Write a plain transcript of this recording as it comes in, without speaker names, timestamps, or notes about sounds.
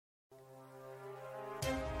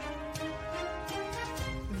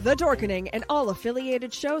The Dorkening and all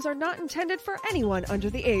affiliated shows are not intended for anyone under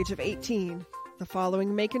the age of 18. The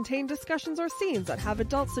following may contain discussions or scenes that have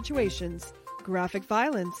adult situations, graphic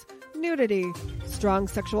violence, nudity, strong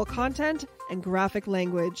sexual content, and graphic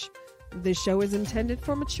language. This show is intended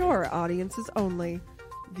for mature audiences only.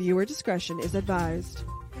 Viewer discretion is advised.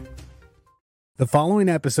 The following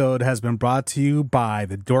episode has been brought to you by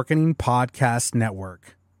the Dorkening Podcast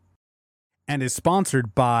Network and is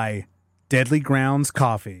sponsored by Deadly Grounds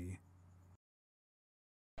Coffee.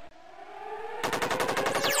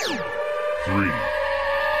 3,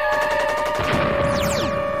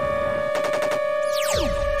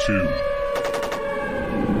 2,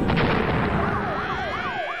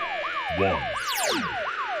 1.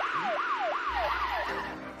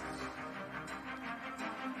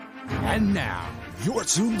 And now, you're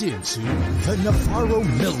tuned into the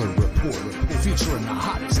Navarro-Miller Report, featuring the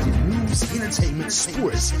hottest in news, entertainment,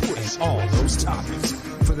 sports, and all those topics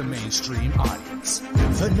for the mainstream audience.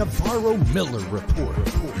 The Navarro-Miller Report.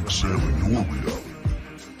 Examine your reality.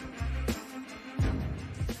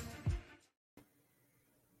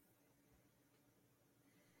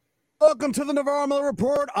 Welcome to the Navarro-Miller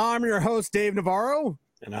Report. I'm your host, Dave Navarro.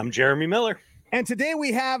 And I'm Jeremy Miller. And today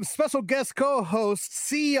we have special guest co-host,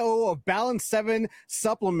 CEO of Balance 7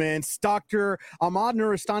 Supplements, Dr. Ahmad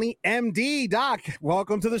Nooristani, MD. Doc,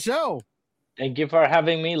 welcome to the show. Thank you for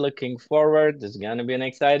having me. Looking forward. This is going to be an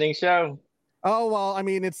exciting show. Oh, well, I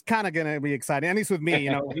mean, it's kind of going to be exciting. At least with me,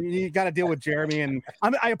 you know, you got to deal with Jeremy. And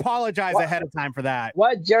I apologize ahead of time for that.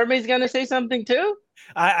 What? Jeremy's going to say something too?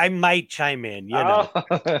 I might chime in. You know,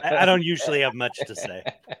 I don't usually have much to say.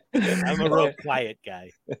 I'm a real quiet guy.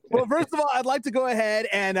 Well, first of all, I'd like to go ahead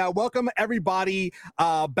and welcome everybody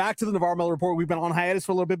back to the Navarro-Miller Report. We've been on hiatus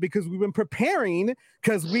for a little bit because we've been preparing,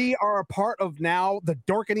 because we are a part of now the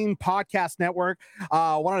Dorkening Podcast Network.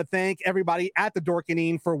 I want to thank everybody at the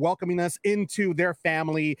Dorkening for welcoming us into their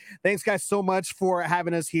family. Thanks, guys, so much for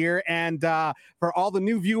having us here. And for all the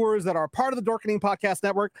new viewers that are part of the Dorkening Podcast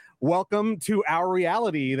Network, welcome to our reality.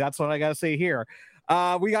 That's what I got to say here.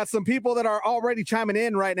 We got some people that are already chiming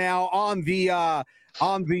in right now on the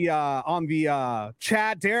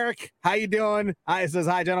chat. Derek, how you doing? Hi, it says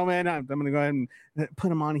hi, gentlemen. I'm gonna go ahead and put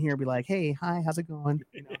him on here and be like, hey, hi, how's it going?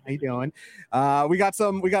 You know, how you doing? We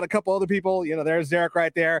got a couple other people. You know, there's Derek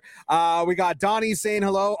right there. We got Donnie saying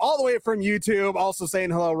hello all the way from YouTube, also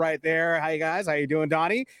saying hello right there. Hi, guys. How you doing,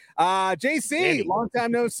 Donnie? JC, Danny. long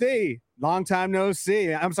time no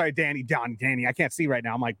see. I'm sorry, Danny. I can't see right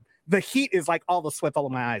now. I'm like, the heat is like all the sweat all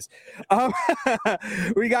in my eyes.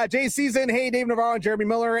 We got JC's in. Hey, Dave Navarro and Jeremy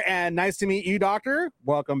Miller, and nice to meet you, Doctor.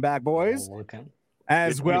 Welcome back, boys. Welcome.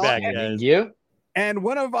 As Good to be well. back, And guys. You?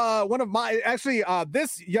 one of my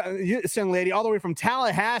this young lady all the way from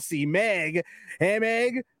Tallahassee, Meg. Hey,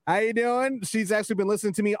 Meg, how you doing? She's actually been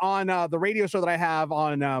listening to me on the radio show that I have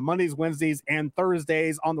on Mondays, Wednesdays, and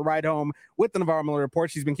Thursdays on the ride home with the Navarro-Miller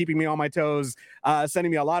Report. She's been keeping me on my toes,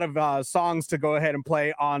 sending me a lot of songs to go ahead and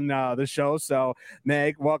play on the show. So,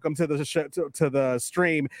 Meg, welcome to the show, to the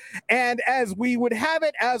stream. And as we would have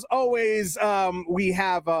it, as always, we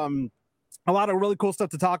have a lot of really cool stuff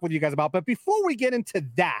to talk with you guys about. But before we get into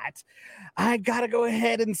that, I got to go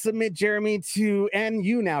ahead and submit Jeremy to, and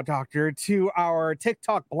you now, Doctor, to our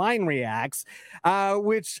TikTok blind reacts,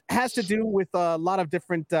 which has to do with a lot of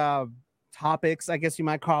different topics, I guess you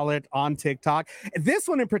might call it, on TikTok. This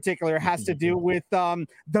one in particular has to do with the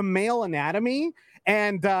male anatomy.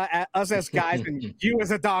 And us as guys, and you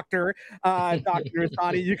as a doctor, Dr.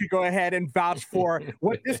 Nooristani, you could go ahead and vouch for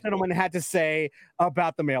what this gentleman had to say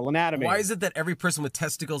about the male anatomy. Why is it that every person with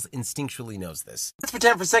testicles instinctually knows this? Let's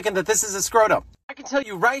pretend for a second that this is a scrotum. I can tell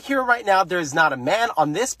you right here, right now, there is not a man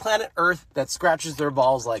on this planet Earth that scratches their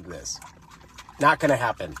balls like this. Not gonna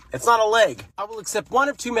happen. It's not a leg. I will accept one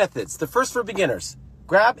of two methods. The first for beginners.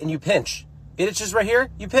 Grab and you pinch. It itches right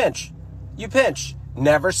here, you pinch. You pinch.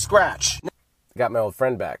 Never scratch. Got my old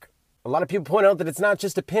friend back. A lot of people point out that it's not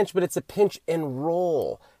just a pinch, but it's a pinch and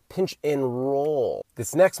roll. Pinch and roll.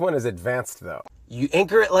 This next one is advanced though. You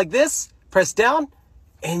anchor it like this, press down,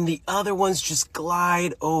 and the other ones just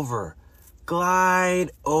glide over.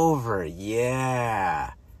 Glide over,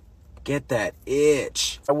 yeah. Get that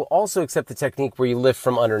itch. I will also accept the technique where you lift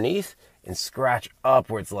from underneath and scratch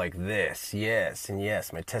upwards like this. Yes, and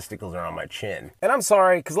yes, my testicles are on my chin. And I'm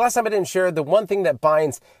sorry, because last time I didn't share the one thing that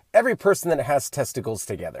binds every person that has testicles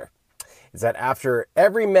together is that after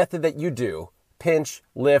every method that you do, pinch,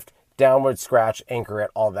 lift, downward, scratch, anchor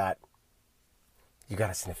it, all that, you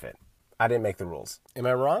gotta sniff it. I didn't make the rules. Am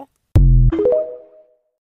I wrong?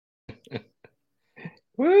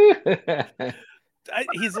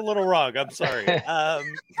 He's a little wrong. I'm sorry.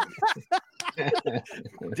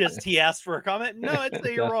 Just he asked for a comment? No, I'd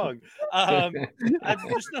say you're wrong.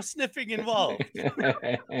 There's no sniffing involved.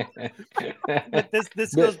 But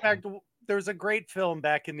this goes back to, there was a great film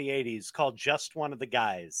back in the 80s called Just One of the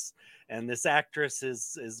Guys. And this actress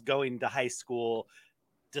is going to high school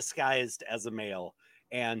disguised as a male.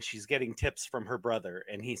 And she's getting tips from her brother,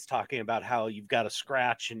 and he's talking about how you've got to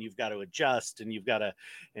scratch and you've got to adjust and you've got to,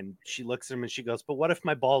 and she looks at him and she goes, but what if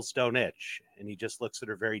my balls don't itch? And he just looks at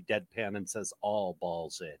her very deadpan and says, all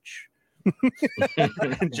balls itch.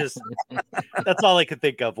 Just, that's all I could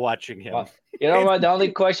think of watching him. Well, you know what? The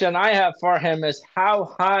only question I have for him is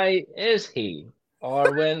how high is he?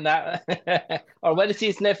 Or when that, or when is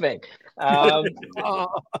he sniffing? Well,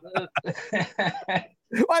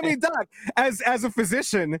 I mean, Doc, as a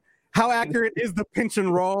physician, how accurate is the pinch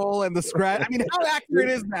and roll and the scratch? I mean, how accurate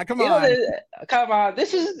is that? Come on. Come on.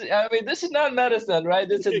 This is not medicine, right?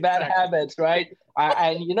 This is bad habits, right?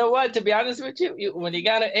 And you know what? To be honest with you, when you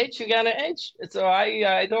gotta itch, you gotta itch. So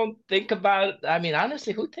I don't think about. I mean,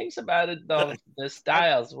 honestly, who thinks about it though? The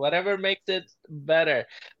styles, whatever makes it better.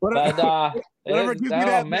 Whatever gives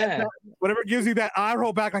you whatever gives you that eye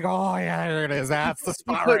roll back, like, oh yeah, there it is. That's the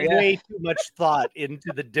spot. Put way too much thought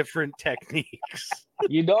into the different techniques.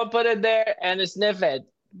 You don't put it there and sniff it.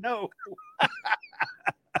 No.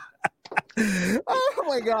 Oh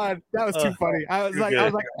my God, that was too funny. I was like,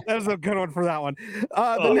 that was a good one for that one.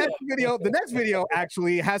 The next video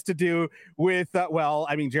actually has to do with, well,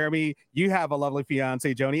 I mean, Jeremy, you have a lovely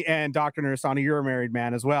fiance, Joni, and Dr. Nooristani, you're a married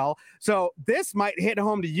man as well. So this might hit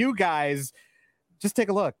home to you guys. Just take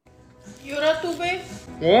a look. Yura tube?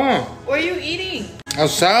 What? What are you eating? A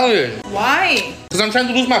salad. Why? Because I'm trying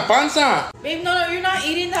to lose my panza. Babe, no, you're not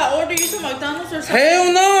eating that. Order you some McDonald's or something.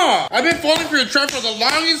 Hell no! I've been falling for your trap for the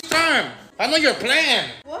longest time. I know your plan.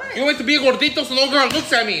 What? You want to be a gordito so no girl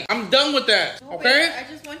looks at me. I'm done with that, No, okay? Babe,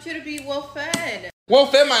 I just want you to be well fed. Well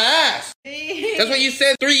fed my ass. Babe. That's what you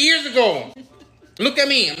said 3 years ago. Look at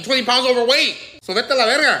me. I'm 20 pounds overweight. So vete a la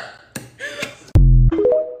verga.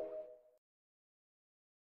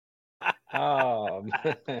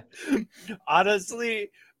 Honestly,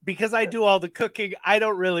 because I do all the cooking, I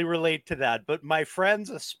don't really relate to that. But my friends,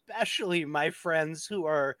 especially my friends who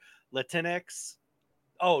are Latinx,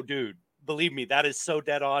 oh, dude, believe me, that is so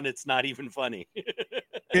dead on. It's not even funny.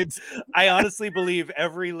 I honestly believe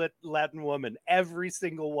every Latin woman, every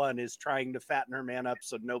single one, is trying to fatten her man up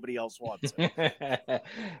so nobody else wants it.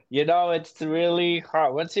 You know, it's really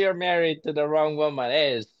hard. Once you're married to the wrong woman,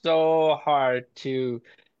 it is so hard to,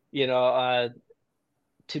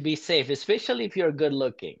 to be safe, especially if you're good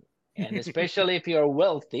looking and especially if you're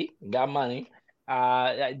wealthy, got money.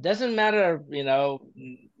 It doesn't matter,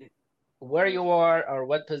 where you are or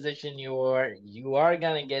what position you are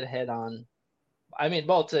going to get hit on. I mean,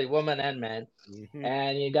 both a woman and man. Mm-hmm.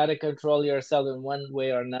 And you got to control yourself in one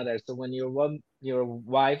way or another. So when your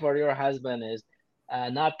wife or your husband is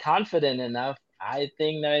not confident enough, I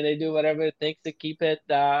think that they do whatever it takes to keep it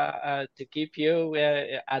to keep you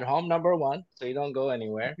at home, number one, so you don't go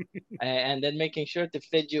anywhere, and then making sure to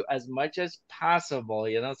feed you as much as possible,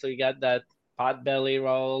 so you got that pot belly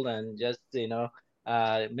roll and just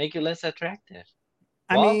make you less attractive.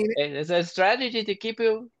 I mean, it's a strategy to keep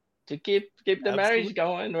the marriage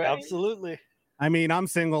going, right? Absolutely. I mean, I'm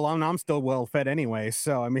single. I'm still well fed anyway,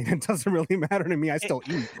 so I mean, it doesn't really matter to me. I still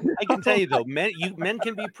eat. I can tell you though, men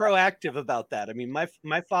can be proactive about that. I mean,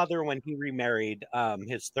 my father, when he remarried,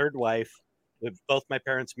 his third wife, with both my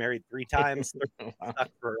parents married 3 times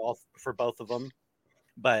for both of them.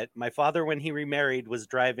 But my father, when he remarried, was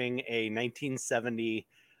driving a 1970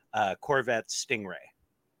 Corvette Stingray,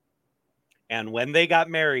 and when they got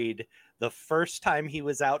married, the first time he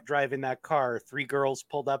was out driving that car, 3 girls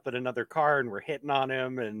pulled up at another car and were hitting on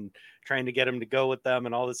him and trying to get him to go with them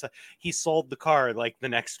and all this stuff. He sold the car like the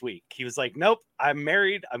next week. He was like, nope, I'm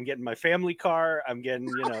married. I'm getting my family car. I'm getting,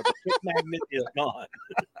 the chick magnet is gone.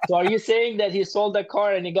 So are you saying that he sold the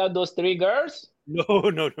car and he got those 3 girls? No.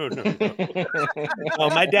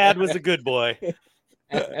 Oh, my dad was a good boy.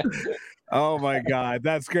 Oh my God,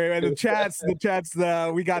 that's great. And the chats,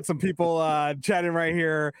 we got some people chatting right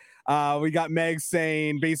here. We got Meg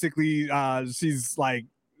saying basically she's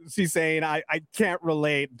saying I can't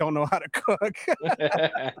relate, don't know how to cook.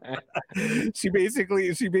 she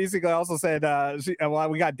basically also said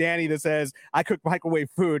we got Danny that says I cook microwave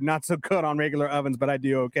food, not so good on regular ovens, but I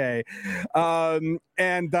do okay. I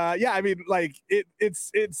mean, like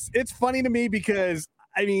it's funny to me because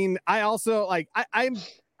I mean I also like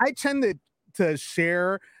I tend to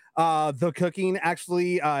share the cooking.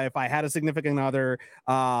 Actually, if I had a significant other,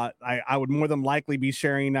 I would more than likely be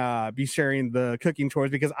sharing the cooking chores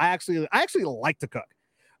because I actually like to cook.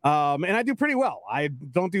 And I do pretty well. I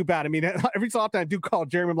don't do bad. I mean, every so often I do call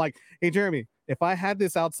Jeremy. I'm like, hey, Jeremy, if I had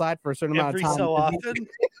this outside for a certain amount of time.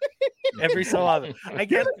 Every so often. I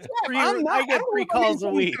get three calls a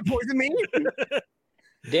week. Poison me.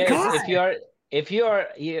 If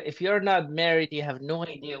you're not married, you have no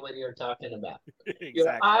idea what you're talking about. Exactly. You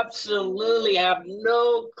absolutely have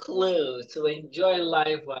no clue to enjoy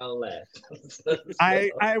life while left.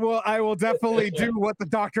 I will definitely do what the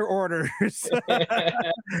doctor orders.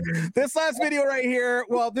 This last video right here.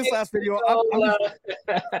 Well, this last video.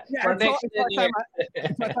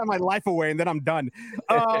 It's my life away, and then I'm done.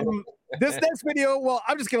 This next video, well,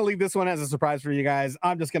 I'm just going to leave this one as a surprise for you guys.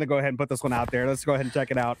 I'm just going to go ahead and put this one out there. Let's go ahead and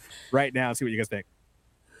check it out right now and see what you guys think.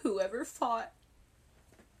 Whoever fought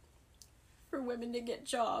for women to get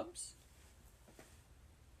jobs.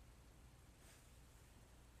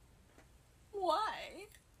 Why?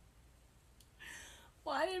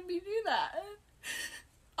 Why did we do that?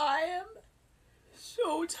 I am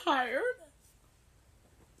so tired.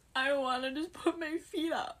 I want to just put my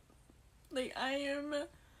feet up. Like, I am...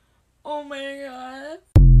 Oh my god.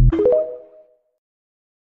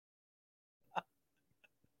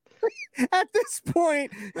 At this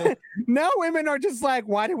point, now women are just like,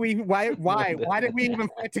 why did we even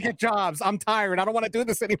fight to get jobs? I'm tired. I don't want to do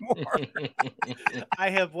this anymore. I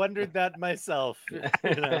have wondered that myself.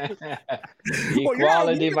 You know?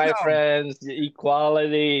 Equality, my friends.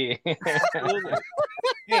 Equality.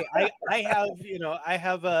 Hey, I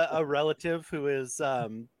have a relative who is,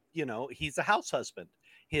 he's a house husband.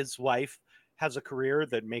 His wife has a career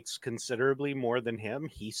that makes considerably more than him.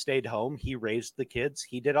 He stayed home. He raised the kids.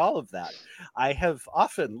 He did all of that. I have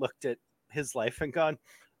often looked at his life and gone,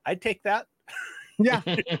 I'd take that. Yeah.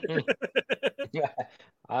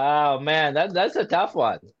 Oh, man, that's a tough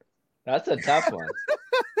one. That's a tough one.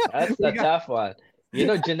 That's a tough one. You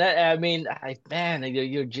know, you're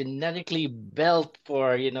genetically built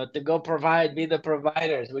for, to go provide, be the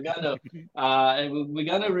providers. We're gonna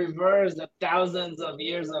reverse the thousands of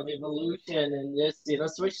years of evolution and just,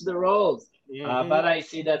 switch the roles. Mm-hmm. But I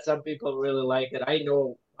see that some people really like it. I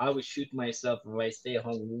know I would shoot myself if I stay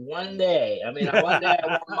home one day. I mean, one day I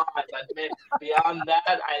won't mind, but beyond that,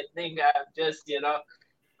 I think I'm just,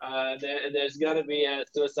 there's gonna be a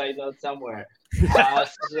suicide note somewhere. But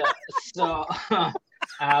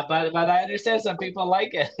I understand some people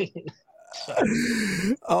like it.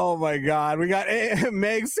 Oh my God, we got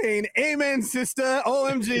Meg saying amen, sister.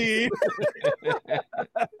 OMG.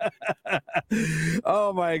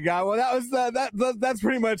 Oh my God. Well, that was that's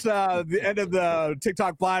pretty much the end of the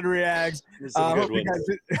TikTok blind reacts. Hope you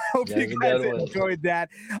guys enjoyed that.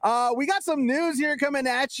 We got some news here coming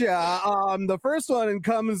at you. The first one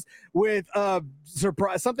comes with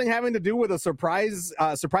something having to do with a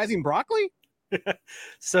surprising broccoli.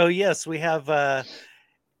 So yes, we have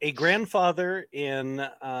a grandfather in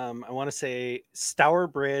I want to say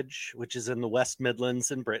Stourbridge, which is in the West Midlands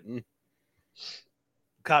in Britain.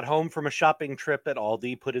 Got home from a shopping trip at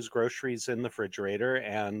Aldi, put his groceries in the refrigerator,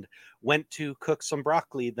 and went to cook some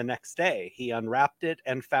broccoli the next day. He unwrapped it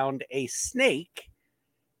and found a snake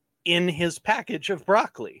in his package of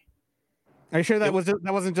broccoli. Are you sure that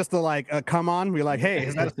wasn't just the come on? We're like, hey,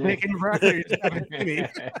 is that a snake in your broccoli?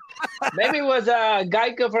 Maybe it was a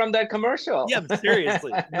Geico from that commercial. Yeah,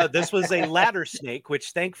 seriously. No, this was a ladder snake,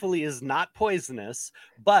 which thankfully is not poisonous,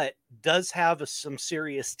 but does have some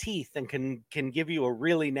serious teeth and can give you a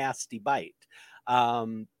really nasty bite.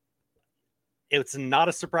 It's not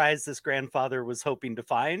a surprise this grandfather was hoping to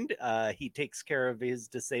find. He takes care of his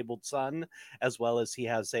disabled son, as well as he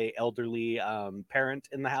has a elderly parent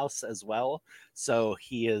in the house as well. So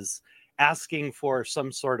he is asking for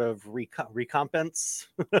some sort of recompense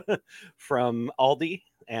from Aldi,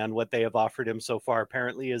 and what they have offered him so far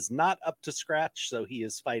apparently is not up to scratch. So he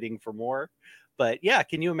is fighting for more. But yeah,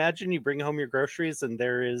 can you imagine you bring home your groceries and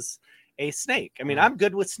there is a snake? I mean, I'm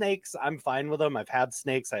good with snakes. I'm fine with them. I've had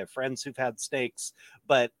snakes. I have friends who've had snakes,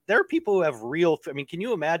 but there are people who have can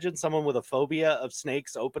you imagine someone with a phobia of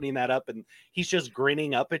snakes opening that up and he's just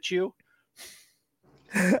grinning up at you?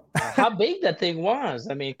 How big that thing was?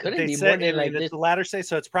 I mean, could it be more than like this? The ladder say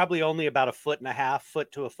so. It's probably only about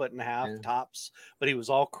 1.5 to 1.5 feet tops, but he was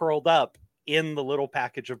all curled up in the little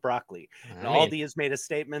package of broccoli. And Aldi has made a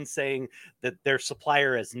statement saying that their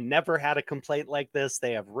supplier has never had a complaint like this.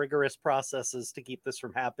 They have rigorous processes to keep this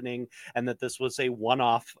from happening, and that this was a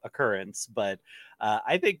one-off occurrence. But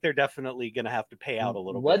I think they're definitely going to have to pay out a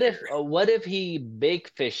little bit. What if he big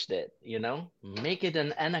fished it? Make it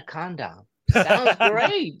an anaconda. Sounds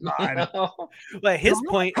great. But his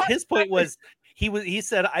point was he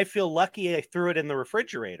said, I feel lucky I threw it in the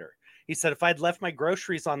refrigerator. He said, if I'd left my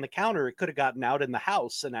groceries on the counter, it could have gotten out in the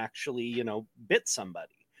house and actually, bit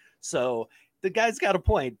somebody. So the guy's got a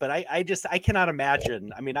point, but I cannot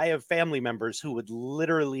imagine. I mean, I have family members who would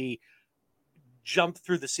literally jump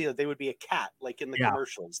through the ceiling. They would be a cat, like in the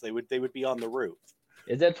commercials. They would be on the roof.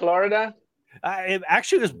 Is it Florida? It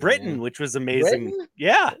actually was Britain, which was amazing. Britain?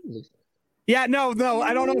 Yeah. Yeah, no,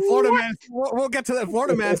 I don't know Florida man. We'll get to that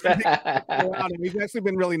Florida man. He's actually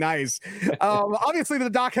been really nice. Obviously, the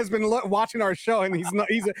doc has been watching our show, and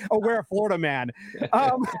he's aware of Florida man.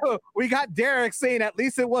 We got Derek saying at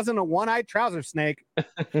least it wasn't a one-eyed trouser snake.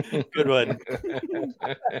 Good one.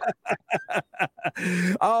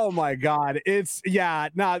 Oh my God,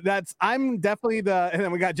 I'm definitely and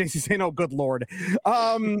then we got JC saying, "Oh, good Lord."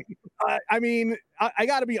 I mean, I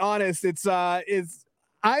got to be honest.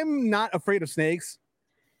 I'm not afraid of snakes.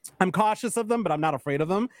 I'm cautious of them, but I'm not afraid of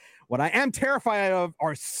them. What I am terrified of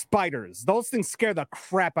are spiders. Those things scare the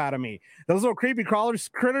crap out of me. Those little creepy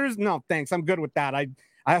critters. No, thanks. I'm good with that. I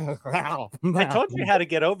told you how to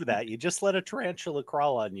get over that. You just let a tarantula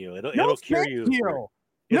crawl on you. It'll cure you.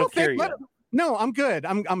 No, I'm good.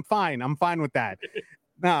 I'm fine. I'm fine with that.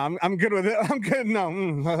 No, I'm good with it. I'm good.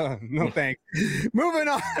 No, thanks. Moving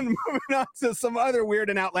on to some other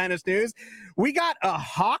weird and outlandish news. We got a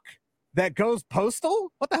hawk that goes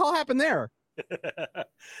postal. What the hell happened there?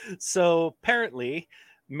 So apparently,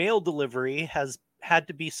 mail delivery has had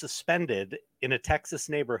to be suspended in a Texas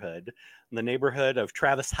neighborhood, in the neighborhood of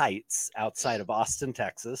Travis Heights, outside of Austin,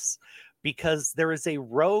 Texas, because there is a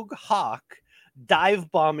rogue hawk dive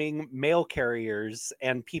bombing mail carriers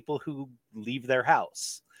and people who leave their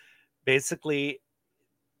house. Basically,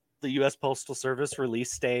 the U.S. Postal Service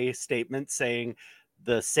released a statement saying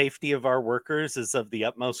the safety of our workers is of the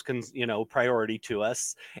utmost priority to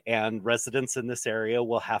us, and residents in this area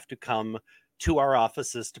will have to come to our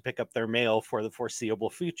offices to pick up their mail for the foreseeable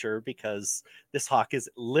future, because this hawk is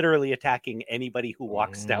literally attacking anybody who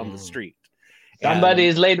walks down the street. Somebody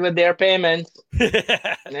is late with their payments.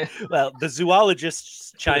 Well, the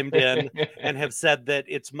zoologists chimed in and have said that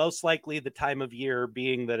it's most likely the time of year,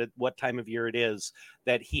 being that what time of year it is,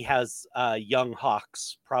 that he has young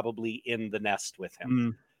hawks probably in the nest with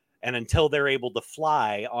him. And until they're able to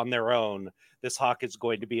fly on their own, this hawk is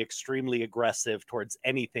going to be extremely aggressive towards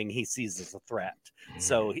anything he sees as a threat.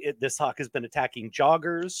 So this hawk has been attacking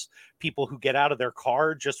joggers, people who get out of their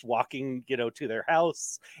car just walking, to their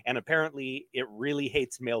house. And apparently it really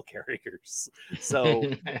hates mail carriers. So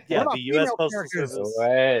yeah, the U.S. Postal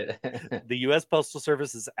Service, the U.S. Postal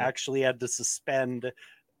Service has actually had to suspend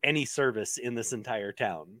any service in this entire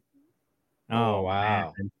town. Oh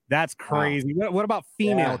wow, man. That's crazy. Wow. What about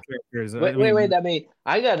female characters? Wait. I mean,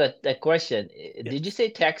 I got a question. Did you say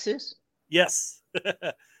Texas? Yes.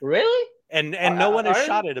 Really? And no one has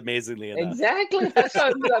shot it, amazingly enough. Exactly. That's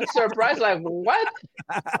what I'm surprised. Like, what?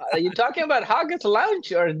 Are you talking about Hawkins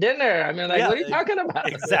lunch or dinner? I mean, what are you talking about?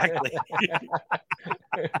 Exactly.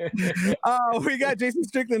 We got Jason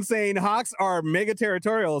Strickland saying hawks are mega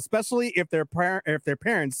territorial, especially if they're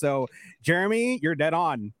parents. So, Jeremy, you're dead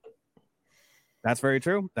on. That's very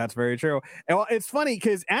true. And well, it's funny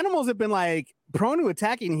because animals have been prone to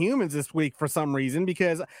attacking humans this week for some reason,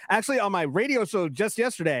 because actually on my radio show just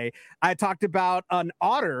yesterday, I talked about an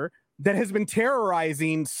otter that has been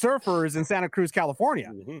terrorizing surfers in Santa Cruz,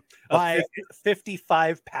 California. A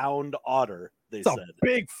 55-pound otter, they said. A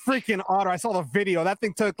big freaking otter. I saw the video. That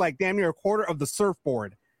thing took damn near a quarter of the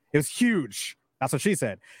surfboard. It was huge. That's what she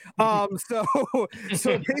said. So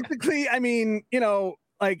basically, I mean,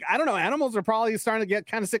 I don't know. Animals are probably starting to get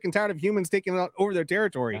kind of sick and tired of humans taking over their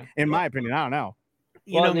territory, in my opinion. I don't know.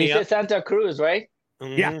 You know me. Santa Cruz, right?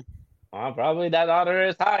 Yeah. Well, probably that otter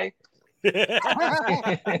is high.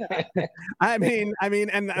 I mean,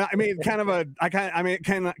 kind of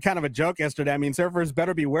a joke yesterday. I mean, surfers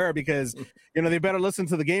better beware, because, they better listen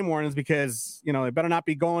to the game warnings, because, they better not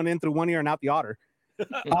be going in through one ear and out the otter.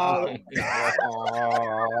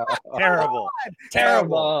 Terrible.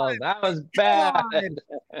 That was bad.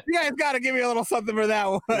 You guys got to give me a little something for that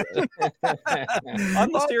one.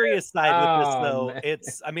 On the serious side with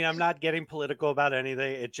this, though, I'm not getting political about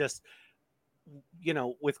anything. It just,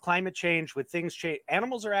 with climate change, with things change,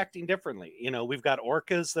 animals are acting differently. We've got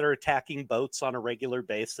orcas that are attacking boats on a regular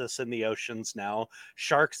basis in the oceans now.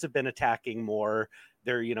 Sharks have been attacking more.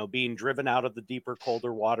 They're, being driven out of the deeper,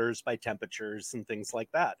 colder waters by temperatures and things like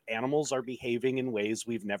that. Animals are behaving in ways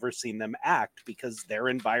we've never seen them act because their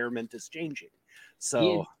environment is changing.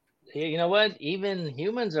 So, you know what? Even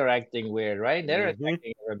humans are acting weird, right? They're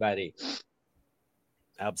attacking everybody.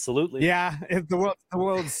 Absolutely. Yeah, if the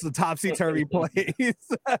world's the topsy-turvy place.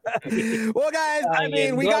 Well, guys,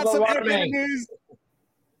 we got some entertainment news.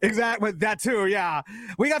 Exactly, that too, yeah.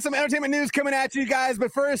 We got some entertainment news coming at you guys,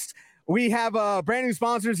 but first, we have brand new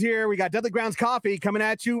sponsors here. We got Deadly Grounds Coffee coming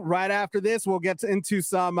at you right after this. We'll get into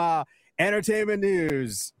some entertainment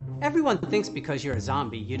news. Everyone thinks because you're a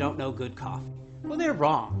zombie, you don't know good coffee. Well, they're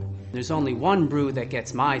wrong. There's only one brew that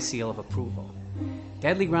gets my seal of approval.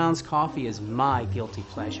 Deadly Grounds Coffee is my guilty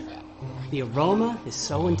pleasure. The aroma is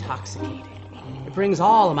so intoxicating. It brings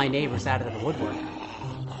all of my neighbors out of the woodwork.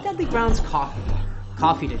 Deadly Grounds Coffee.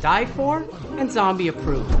 Coffee to die for and zombie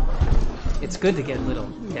approved. It's good to get a little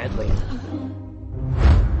deadly.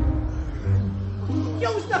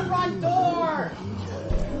 Use the front door!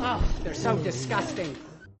 Oh, they're so disgusting.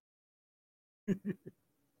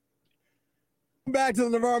 Back to the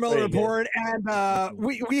Navarro-Miller Report, and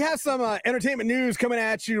we have some entertainment news coming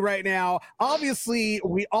at you right now. Obviously,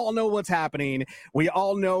 we all know what's happening. We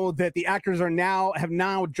all know that the actors have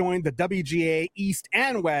now joined the WGA East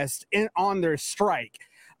and West on their strike.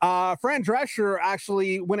 Fran Drescher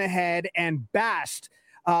actually went ahead and bashed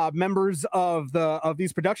members of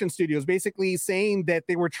these production studios, basically saying that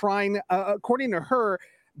they were trying, according to her,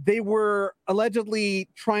 they were allegedly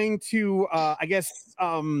trying to,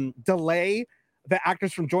 delay the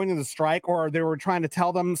actors from joining the strike, or they were trying to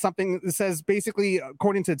tell them something that says, basically,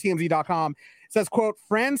 according to TMZ.com, it says, quote,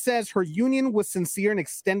 Fran says her union was sincere in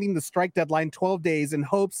extending the strike deadline 12 days in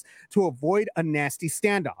hopes to avoid a nasty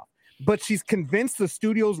standoff. But she's convinced the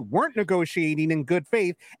studios weren't negotiating in good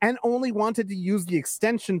faith and only wanted to use the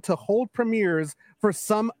extension to hold premieres for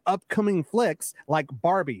some upcoming flicks like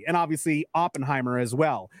Barbie and obviously Oppenheimer as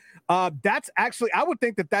well. That's actually, I would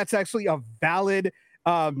think that that's actually a valid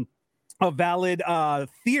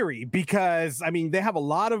theory, because I mean, they have a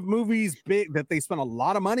lot of movies big that they spend a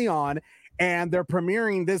lot of money on, and they're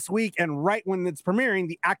premiering this week, and right when it's premiering,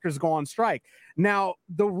 the actors go on strike. Now,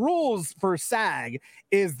 the rules for SAG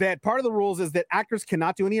is that part of the rules is that actors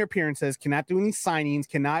cannot do any appearances, cannot do any signings,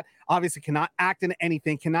 cannot act in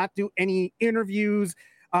anything, cannot do any interviews.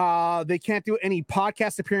 They can't do any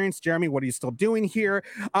podcast appearance. Jeremy, what are you still doing here?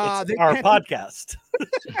 It's our podcast.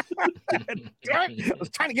 I was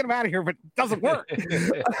trying to get them out of here, but it doesn't work.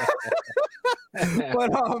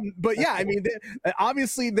 But yeah, I mean,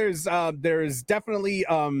 obviously there's definitely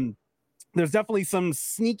some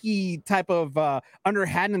sneaky type of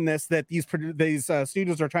underhandedness that these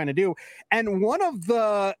studios are trying to do. And one of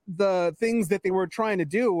the things that they were trying to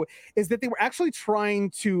do is that they were actually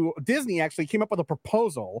Disney actually came up with a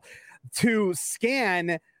proposal to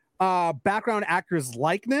scan background actors'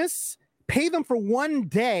 likeness, pay them for one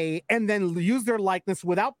day, and then use their likeness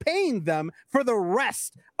without paying them for the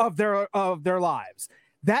rest of their lives.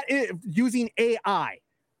 That is using AI,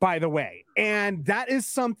 by the way. And that is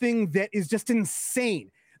something that is just insane.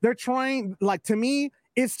 They're trying, like, to me,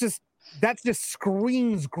 that just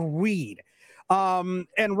screams greed. And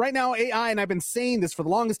right now, AI, and I've been saying this for the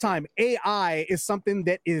longest time, AI is something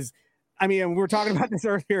that is, I mean, we were talking about this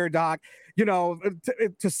earlier, Doc, you know,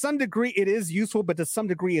 to some degree it is useful, but to some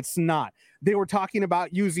degree it's not. They were talking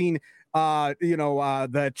about using,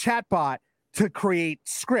 the chatbot to create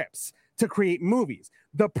scripts, to create movies.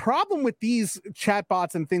 The problem with these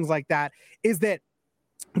chatbots and things like that is that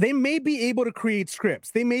they may be able to create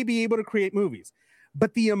scripts, they may be able to create movies,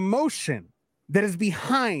 but the emotion that is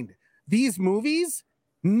behind these movies,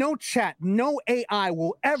 no chat, no AI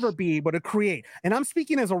will ever be able to create. And I'm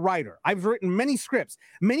speaking as a writer. I've written many scripts.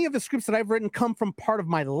 Many of the scripts that I've written come from part of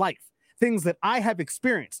my life, things that I have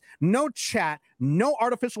experienced. No chat, no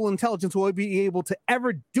artificial intelligence will be able to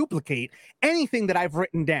ever duplicate anything that I've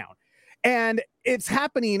written down. And it's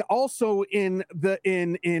happening also in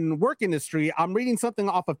work industry. I'm reading something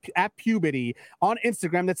off of at Puberty on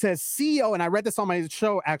Instagram that says CEO, and I read this on my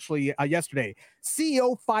show actually yesterday.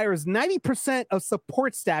 CEO fires 90% of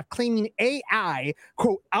support staff, claiming AI,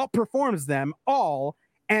 quote, outperforms them all,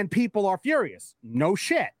 and people are furious. No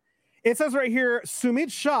shit. It says right here,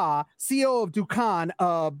 Sumit Shah, CEO of Dukan,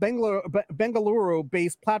 a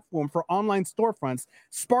Bengaluru-based platform for online storefronts,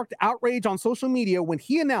 sparked outrage on social media when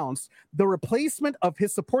he announced the replacement of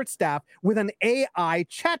his support staff with an AI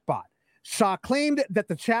chatbot. Shah claimed that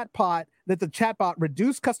the chatbot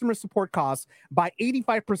reduced customer support costs by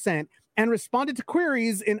 85% and responded to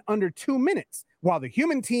queries in under 2 minutes, while the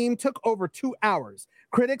human team took over 2 hours.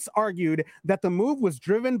 Critics argued that the move was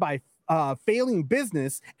driven by failing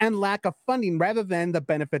business and lack of funding rather than the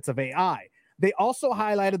benefits of AI. They also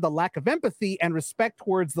highlighted the lack of empathy and respect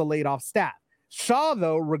towards the laid off staff. Shaw,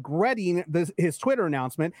 though, regretting his Twitter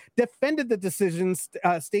announcement, defended the decision,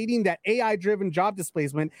 stating that AI-driven job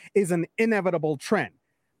displacement is an inevitable trend.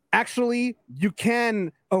 Actually, you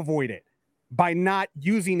can avoid it by not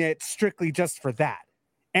using it strictly just for that.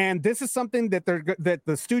 And this is something that that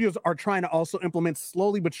the studios are trying to also implement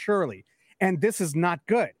slowly but surely. And this is not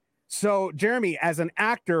good. So, Jeremy, as an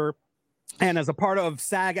actor and as a part of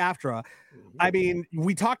SAG-AFTRA, I mean,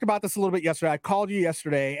 we talked about this a little bit yesterday. I called you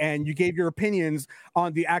yesterday, and you gave your opinions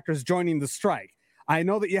on the actors joining the strike. I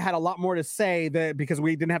know that you had a lot more to say that because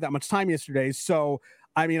we didn't have that much time yesterday. So,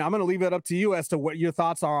 I mean, I'm going to leave it up to you as to what your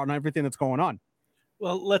thoughts are on everything that's going on.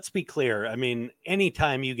 Well, let's be clear. I mean,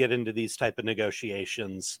 anytime you get into these type of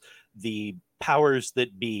negotiations, the powers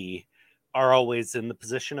that be are always in the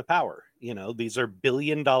position of power. You know, these are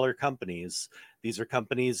billion-dollar companies. These are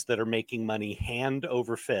companies that are making money hand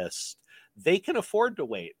over fist. They can afford to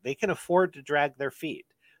wait. They can afford to drag their feet.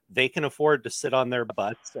 They can afford to sit on their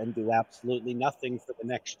butts and do absolutely nothing for the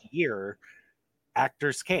next year.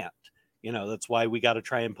 Actors can't. You know, that's why we got to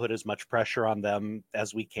try and put as much pressure on them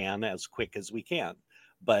as we can, as quick as we can.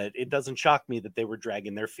 But it doesn't shock me that they were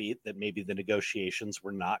dragging their feet, that maybe the negotiations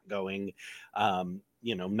were not going,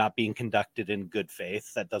 not being conducted in good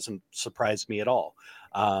faith. That doesn't surprise me at all.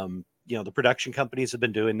 The production companies have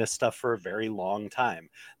been doing this stuff for a very long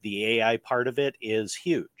time. The AI part of it is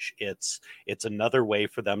huge. It's another way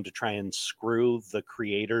for them to try and screw the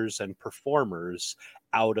creators and performers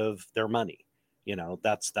out of their money. You know,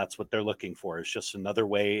 that's what they're looking for. It's just another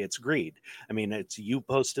way. It's greed. I mean, you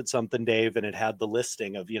posted something, Dave, and it had the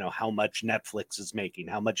listing of, how much Netflix is making,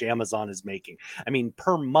 how much Amazon is making. I mean,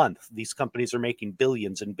 per month, these companies are making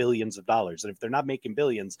billions and billions of dollars. And if they're not making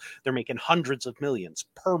billions, they're making hundreds of millions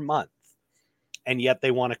per month. And yet they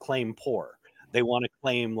want to claim poor. They want to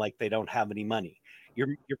claim like they don't have any money.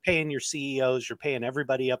 You're paying your CEOs, you're paying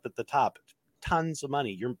everybody up at the top tons of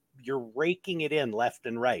money. You're raking it in left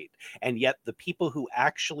and right. And yet the people who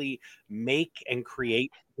actually make and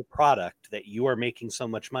create the product that you are making so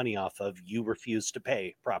much money off of, you refuse to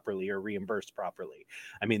pay properly or reimburse properly.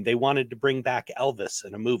 I mean, they wanted to bring back Elvis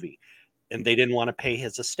in a movie and they didn't want to pay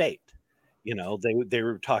his estate. They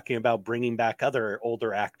were talking about bringing back other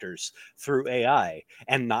older actors through AI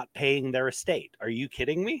and not paying their estate. Are you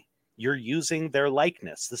kidding me? You're using their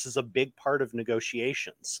likeness. This is a big part of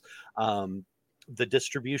negotiations. The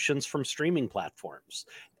distributions from streaming platforms,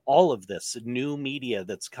 all of this new media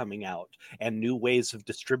that's coming out and new ways of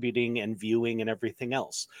distributing and viewing and everything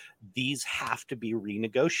else. These have to be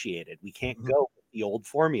renegotiated. We can't go with the old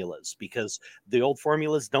formulas because the old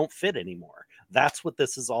formulas don't fit anymore. That's what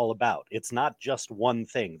this is all about. It's not just one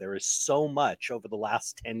thing. There is so much over the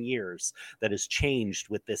last 10 years that has changed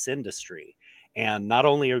with this industry. And not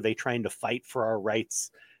only are they trying to fight for our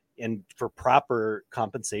rights and for proper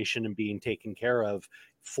compensation and being taken care of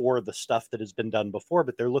for the stuff that has been done before,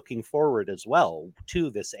 but they're looking forward as well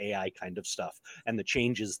to this AI kind of stuff and the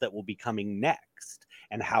changes that will be coming next.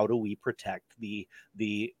 And how do we protect the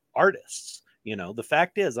artists? The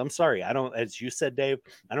fact is, I'm sorry, as you said, Dave,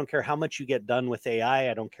 I don't care how much you get done with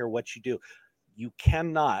AI. I don't care what you do. You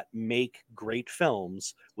cannot make great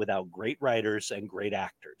films without great writers and great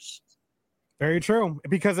actors. Very true.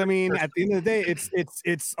 Because I mean, at the end of the day,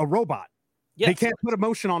 it's a robot. Yes. They can't put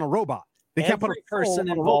emotion on a robot. They can't put a person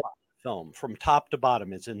involved in the film from top to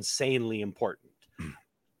bottom is insanely important.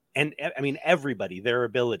 And I mean, everybody, their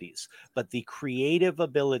abilities, but the creative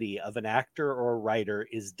ability of an actor or a writer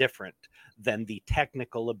is different than the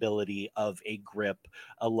technical ability of a grip,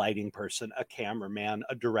 a lighting person, a cameraman,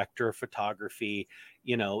 a director of photography,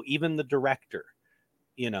 even the director,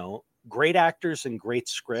 great actors and great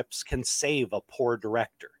scripts can save a poor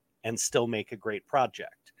director and still make a great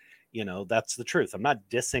project. That's the truth. I'm not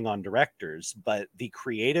dissing on directors, but the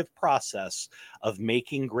creative process of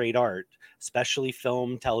making great art, especially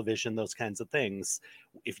film, television, those kinds of things,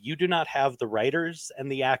 if you do not have the writers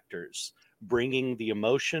and the actors bringing the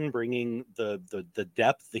emotion, bringing the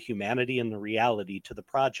depth, the humanity, and the reality to the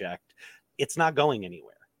project, it's not going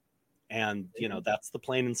anywhere. And, that's the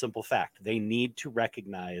plain and simple fact. They need to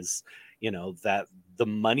recognize, that the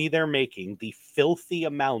money they're making, the filthy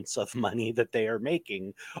amounts of money that they are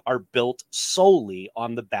making, are built solely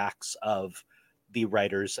on the backs of the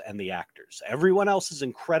writers and the actors. Everyone else is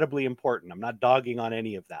incredibly important. I'm not dogging on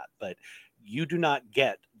any of that, but you do not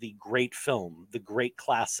get the great film, the great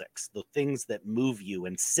classics, the things that move you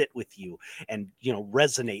and sit with you and,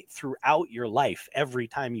 resonate throughout your life every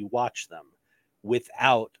time you watch them,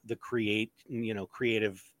 without the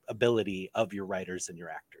creative ability of your writers and your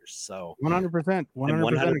actors. So 100%,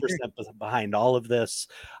 100% behind all of this.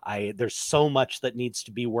 There's so much that needs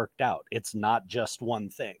to be worked out. It's not just one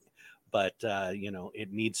thing, but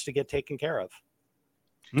it needs to get taken care of.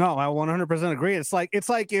 No, I 100% agree. It's like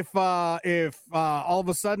if all of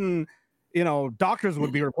a sudden, doctors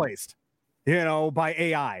would be replaced, by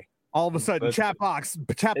AI. All of a sudden, But chatbots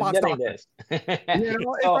it's talking. getting this. You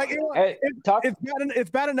know, it's So, like it's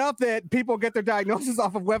bad enough that people get their diagnosis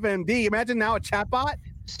off of WebMD. Imagine now a chatbot that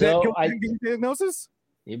so can give you diagnosis.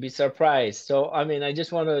 you'd be surprised. So, I mean, I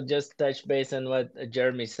just want to just touch base on what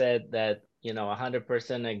Jeremy said, that,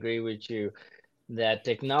 100% agree with you, that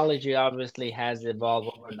technology obviously has evolved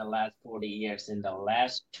over the last 40 years. In the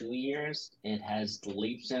last 2 years, it has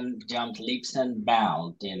leaps and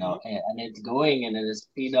bounds, and it's going in the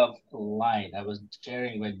speed of light. I was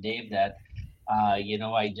sharing with Dave that, I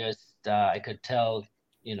could tell,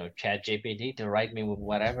 Chat GPT to write me with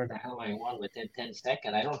whatever the hell I want within 10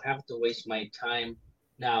 seconds. I don't have to waste my time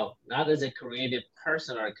now, not as a creative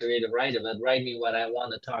person or a creative writer, but write me what I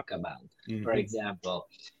want to talk about, for example.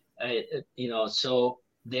 So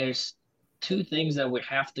there's two things that we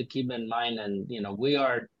have to keep in mind, and we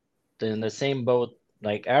are in the same boat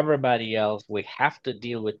like everybody else. We have to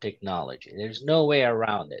deal with technology. There's no way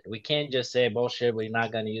around it. We can't just say bullshit, we're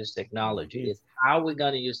not going to use technology. It's how we're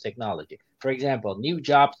going to use technology. For example, new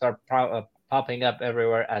jobs are popping up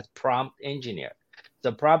everywhere as prompt engineer.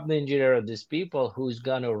 The prompt engineer are these people who's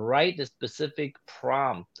going to write a specific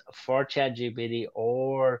prompt for ChatGPT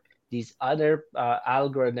or these other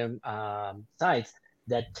algorithm sites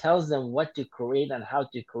that tells them what to create and how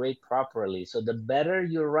to create properly. So the better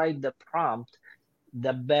you write the prompt,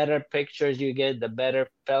 the better pictures you get, the better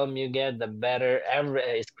film you get, the better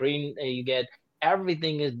every screen you get.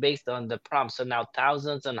 Everything is based on the prompt. So now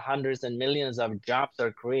thousands and hundreds and millions of jobs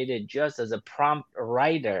are created just as a prompt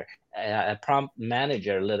writer, a prompt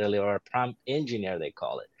manager, literally, or a prompt engineer, they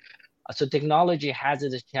call it. So technology has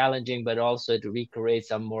it as challenging, but also to recreate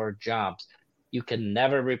some more jobs. You can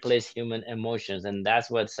never replace human emotions, and that's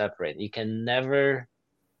what separates. You can never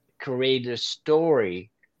create a story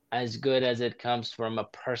as good as it comes from a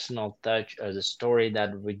personal touch, as a story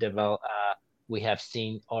that we develop, we have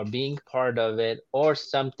seen, or being part of it, or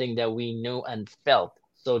something that we knew and felt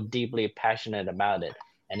so deeply passionate about it.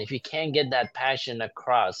 And if you can't get that passion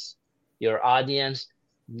across your audience,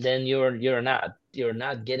 then you're not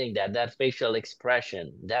getting that facial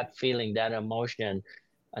expression, that feeling, that emotion,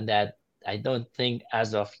 and that I don't think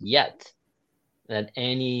as of yet that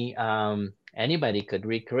anybody could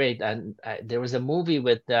recreate. And there was a movie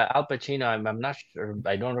with Al Pacino. I'm not sure.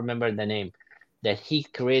 I don't remember the name. That he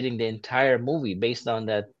creating the entire movie based on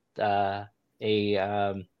that the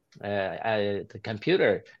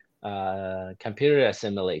computer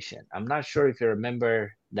assimilation. I'm not sure if you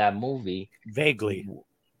remember that movie. Vaguely.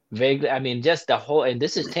 I mean, just the whole, and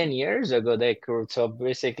this is 10 years ago. So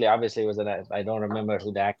basically, obviously, I don't remember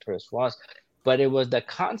who the actress was, but it was, the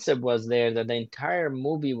concept was there that the entire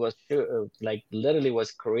movie was literally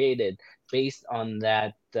was created based on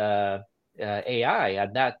that AI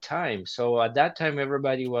at that time. So at that time,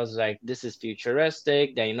 everybody was like, this is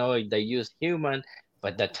futuristic. They know they use human,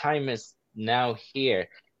 but the time is now here.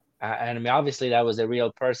 And I mean, obviously, that was a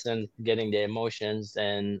real person getting the emotions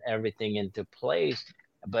and everything into place.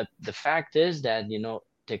 But the fact is that,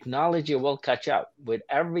 technology will catch up with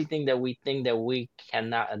everything that we think that we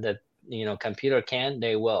cannot, that, computer can,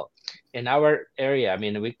 they will. In our area, I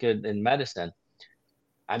mean, we could, in medicine,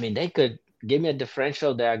 I mean, they could give me a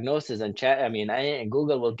differential diagnosis and chat. I mean,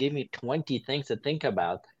 Google will give me 20 things to think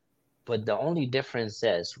about. But the only difference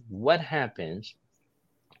is what happens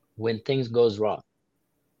when things goes wrong.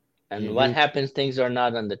 And what happens, things are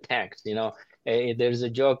not on the text, there's a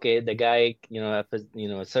joke, the guy, a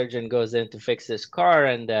surgeon goes in to fix his car,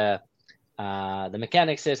 and the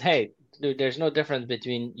mechanic says, hey, dude, there's no difference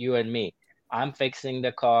between you and me. I'm fixing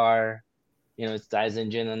the car, it's the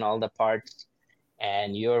engine and all the parts,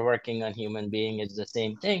 and you're working on human being. It's the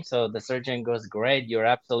same thing. So the surgeon goes, great, you're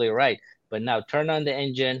absolutely right. But now turn on the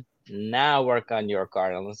engine, now work on your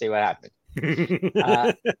car, and let's see what happens.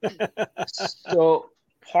 So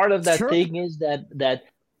part of that thing is that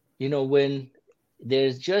when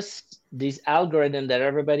there's just these algorithm that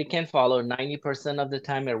everybody can follow, 90% of the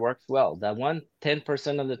time it works well. That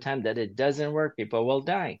 10% of the time that it doesn't work, people will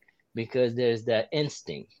die because there's the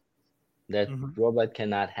instinct that robot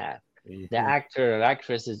cannot have. The actor or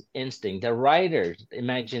actress's instinct, the writer's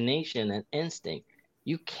imagination and instinct.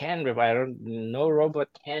 You can revise. No robot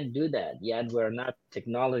can do that yet.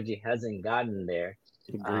 Technology hasn't gotten there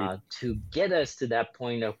to get us to that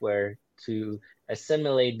point of where to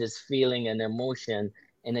assimilate this feeling and emotion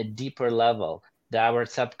in a deeper level, our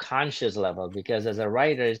subconscious level. Because as a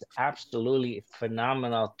writer, it's absolutely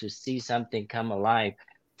phenomenal to see something come alive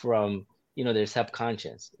from their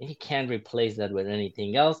subconscious. And you can't replace that with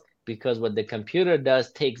anything else, because what the computer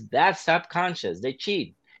does takes that subconscious. They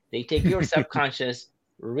cheat. They take your subconscious,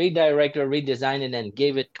 redirect or redesign it and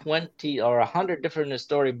give it 20 or 100 different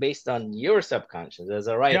story based on your subconscious as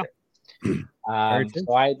a writer.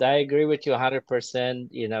 So I agree with you 100%,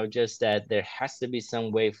 you know, just that there has to be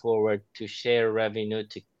some way forward to share revenue,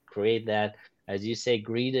 to create that. As you say,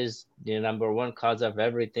 greed is the number one cause of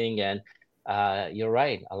everything. And you're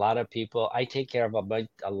right. A lot of people, I take care of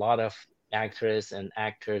a lot of actresses and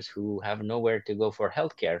actors who have nowhere to go for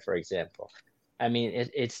healthcare, for example. I mean,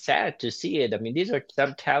 it's sad to see it. I mean, these are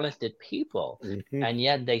some talented people, and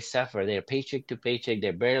yet they suffer. They're paycheck to paycheck.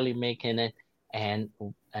 They're barely making it. And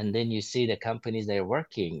then you see the companies they're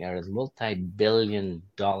working are a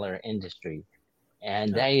multi-billion-dollar industry.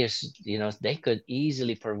 And that is, you know, they could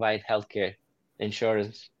easily provide healthcare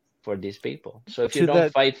insurance for these people. So if you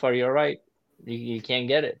don't fight for your right, you can't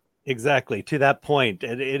get it. Exactly. To that point,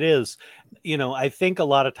 it is, you know, I think a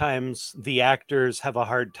lot of times the actors have a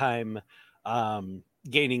hard time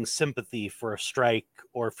gaining sympathy for a strike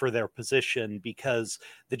or for their position because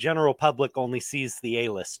the general public only sees the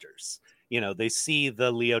A-listers. You know, they see the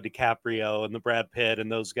Leo DiCaprio and the Brad Pitt and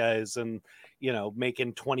those guys and, you know,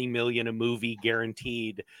 making 20 million a movie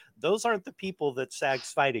guaranteed. Those aren't the people that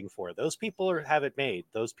SAG's fighting for. Those people have it made.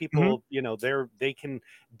 Those people, you know, they can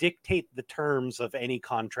dictate the terms of any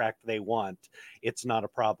contract they want. It's not a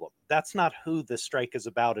problem. That's not who the strike is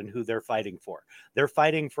about and who they're fighting for. They're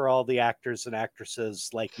fighting for all the actors and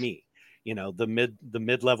actresses like me. You know, the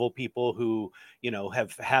mid-level people who, you know,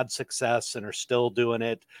 have had success and are still doing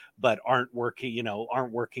it, but aren't working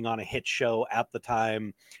on a hit show at the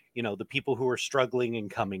time. You know, the people who are struggling and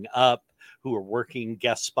coming up, who are working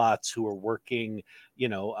guest spots, who are working, you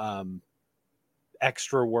know,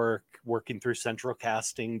 extra work, working through central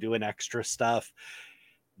casting, doing extra stuff.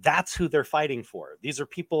 That's who they're fighting for. These are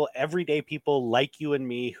people, everyday people like you and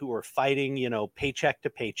me, who are fighting, you know, paycheck to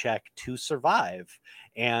paycheck to survive.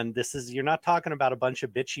 And you're not talking about a bunch of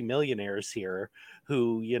bitchy millionaires here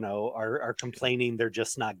who, you know, are complaining they're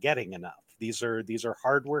just not getting enough. These are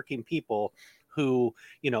hardworking people who,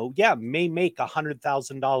 you know, may make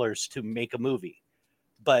 $100,000 to make a movie,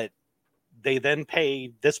 but they then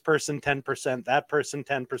pay this person 10%, that person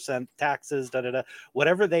 10%, taxes,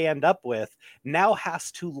 whatever they end up with now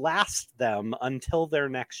has to last them until their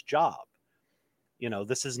next job. You know,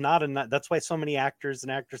 this is that's why so many actors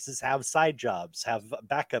and actresses have side jobs, have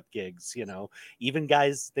backup gigs, you know, even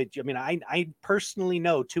guys that, I mean, I personally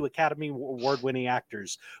know 2 Academy Award-winning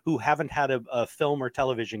actors who haven't had a film or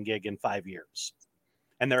television gig in 5 years,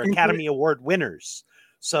 and they're Academy Award winners.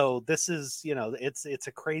 So this is, you know, it's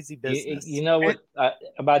a crazy business. You know what?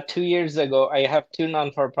 About 2 years ago, I have 2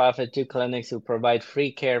 non-for-profit, 2 clinics who provide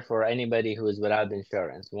free care for anybody who is without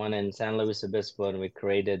insurance. One in San Luis Obispo, and we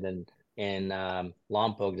created in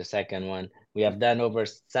Lompoc, the second one. We have done over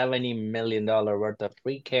 $70 million worth of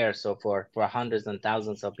free care so far for hundreds and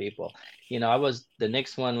thousands of people. You know, I was the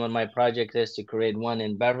next one when my project is to create one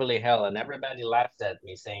in Beverly Hills, and everybody laughs at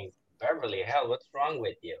me saying, Beverly Hills, what's wrong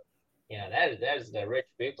with you? You know, that's the rich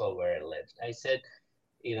people where it lives. I said,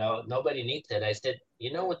 you know, nobody needs it. I said,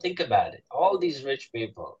 you know what, think about it. All these rich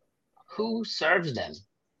people, who serves them?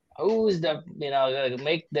 Who's the, you know,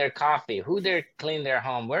 make their coffee? Who they clean their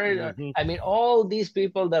home? I mean, all these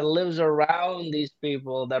people that lives around these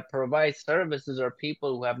people that provide services are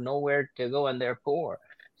people who have nowhere to go and they're poor.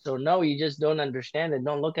 So no, you just don't understand it.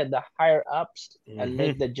 Don't look at the higher ups and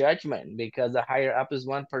make the judgment, because the higher up is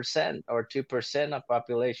 1% or 2% of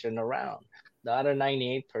population around. The other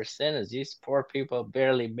 98% is these poor people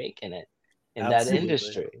barely making it in that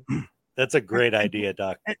industry. That's a great idea,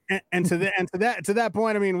 Doc. And to that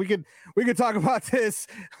point, I mean, we could talk about this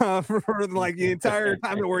for like the entire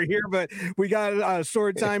time that we're here, but we got a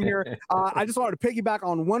short time here. I just wanted to piggyback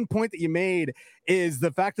on one point that you made, is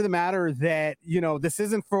the fact of the matter that, you know, this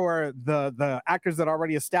isn't for the actors that are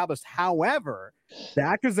already established. However, the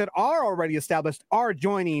actors that are already established are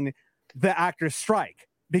joining the actors' strike,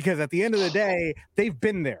 because at the end of the day, they've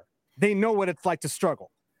been there. They know what it's like to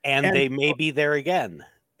struggle. And they may be there again.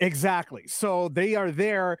 Exactly. So they are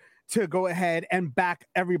there to go ahead and back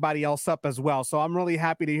everybody else up as well. So I'm really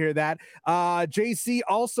happy to hear that. JC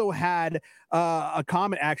also had a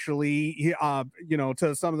comment, actually, you know,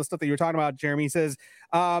 to some of the stuff that you're talking about, Jeremy. He says,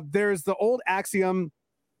 there's the old axiom,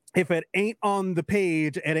 if it ain't on the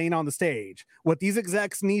page, it ain't on the stage. What these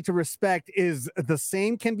execs need to respect is the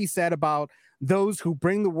same can be said about those who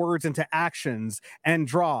bring the words into actions and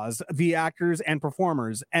draws the actors and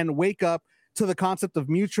performers, and wake up to the concept of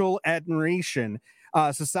mutual admiration,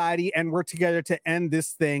 society, and work together to end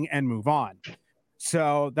this thing and move on.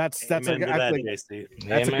 So that's a good point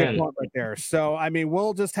right there. So I mean,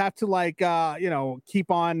 we'll just have to, like, you know,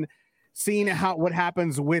 keep on seeing what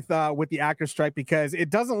happens with the actor strike, because it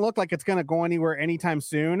doesn't look like it's going to go anywhere anytime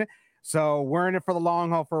soon. So we're in it for the long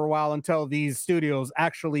haul for a while until these studios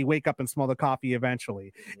actually wake up and smell the coffee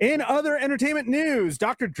eventually. In other entertainment news,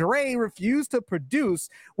 Dr. Dre refused to produce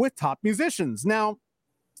with top musicians. Now,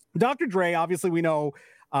 Dr. Dre, obviously, we know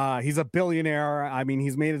he's a billionaire. I mean,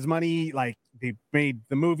 he's made his money. Like, they made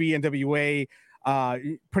the movie NWA,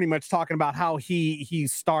 pretty much talking about how he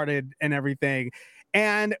started and everything.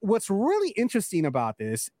 And what's really interesting about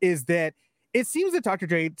this is that it seems that Dr.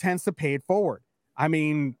 Dre tends to pay it forward. I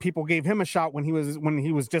mean, people gave him a shot when he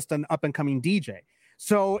was just an up and coming DJ.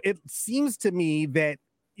 So it seems to me that,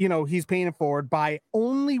 you know, he's paying it forward by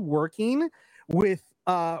only working with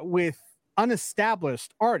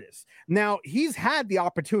unestablished artists. Now, he's had the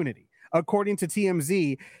opportunity, according to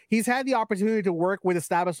TMZ, he's had the opportunity to work with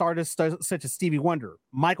established artists such as Stevie Wonder,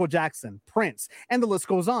 Michael Jackson, Prince, and the list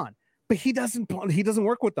goes on. But he doesn't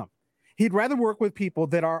work with them. He'd rather work with people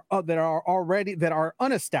that are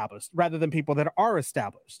unestablished rather than people that are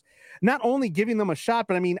established. Not only giving them a shot,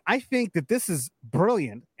 but I mean, I think that this is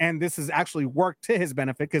brilliant, and this has actually worked to his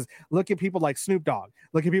benefit, because look at people like Snoop Dogg,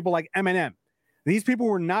 look at people like Eminem. These people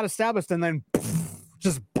were not established and then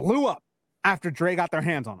just blew up after Dre got their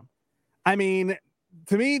hands on them. I mean,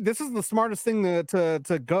 to me, this is the smartest thing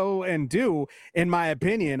to go and do, in my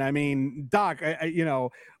opinion. I mean, Doc, you know,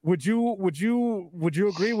 would you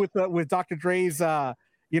agree with Dr. Dre's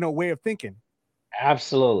way of thinking?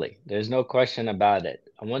 Absolutely. There's no question about it.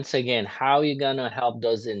 And once again, how are you gonna help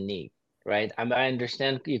those in need, right? I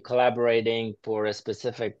understand you collaborating for a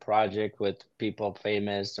specific project with people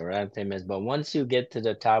famous or unfamous, but once you get to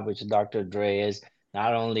the top, which Dr. Dre is,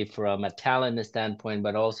 not only from a talent standpoint,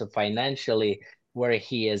 but also financially, where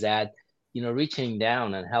he is at, you know, reaching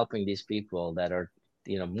down and helping these people that are,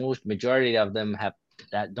 you know, majority of them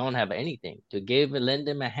don't have anything, to lend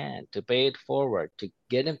them a hand, to pay it forward, to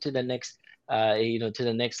get them to the next, to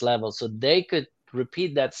the next level, so they could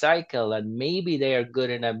repeat that cycle. And maybe they are good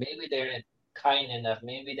enough, maybe they're kind enough,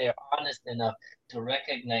 maybe they're honest enough to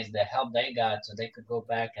recognize the help they got, so they could go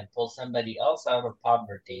back and pull somebody else out of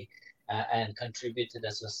poverty and contribute to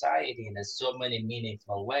the society in so many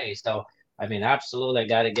meaningful ways. So I mean, absolutely, I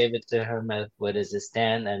got to give it to him with his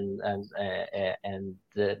stand and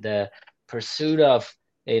the pursuit of,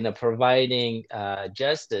 you know, providing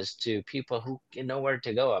justice to people who know where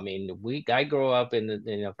to go. I mean, I grew up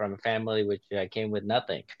from a family which I came with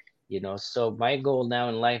nothing, you know. So my goal now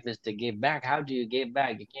in life is to give back. How do you give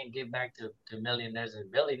back? You can't give back to millionaires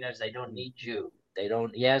and billionaires. They don't need you. They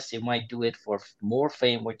don't. Yes, you might do it for more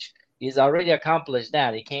fame, which he's already accomplished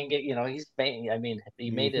that. He can't get, you know, he's fame. I mean,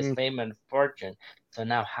 he made his fame and fortune. So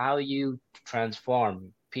now, how you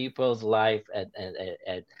transform people's life at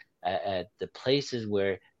the places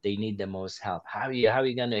where they need the most help? How are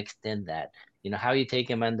you going to extend that? You know, how you take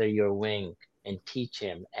him under your wing and teach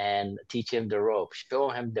him the ropes, show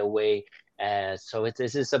him the way. So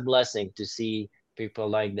this is a blessing to see people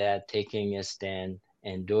like that taking a stand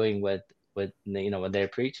and doing what they're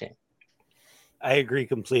preaching. I agree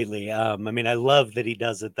completely. I mean, I love that he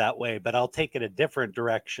does it that way, but I'll take it a different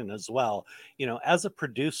direction as well. You know, as a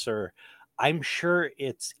producer, I'm sure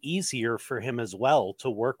it's easier for him as well to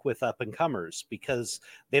work with up and comers, because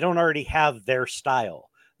they don't already have their style.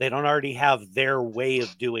 They don't already have their way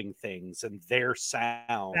of doing things and their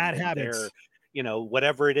sound. Bad habits. Their, you know,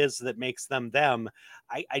 whatever it is that makes them them.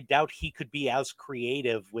 I doubt he could be as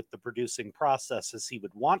creative with the producing process as he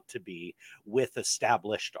would want to be with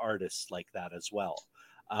established artists like that as well.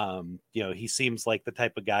 You know, he seems like the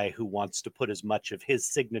type of guy who wants to put as much of his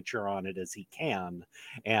signature on it as he can.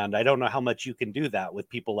 And I don't know how much you can do that with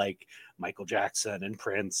people like Michael Jackson and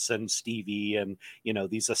Prince and Stevie and, you know,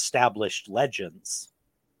 these established legends.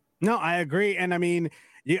 No, I agree. And I mean,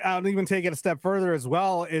 I'll even take it a step further as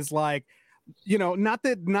well, is like, you know, not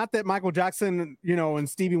that Michael Jackson, you know, and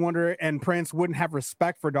Stevie Wonder and Prince wouldn't have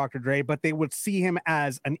respect for Dr. Dre, but they would see him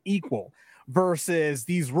as an equal, versus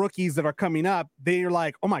these rookies that are coming up. They're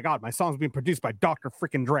like, oh my God, my song's being produced by Dr.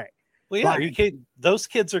 freaking Dre. Well, yeah, those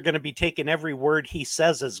kids are going to be taking every word he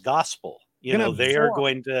says as gospel. You know, they are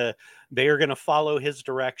going to follow his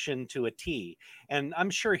direction to a T. And I'm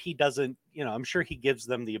sure he doesn't, you know, I'm sure he gives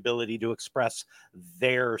them the ability to express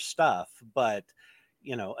their stuff. But,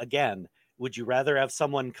 you know, again, would you rather have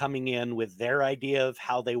someone coming in with their idea of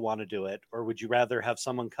how they want to do it? Or would you rather have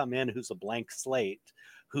someone come in who's a blank slate,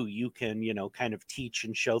 who you can, you know, kind of teach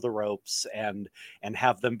and show the ropes and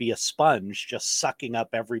have them be a sponge, just sucking up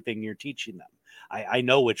everything you're teaching them? I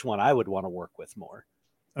know which one I would want to work with more.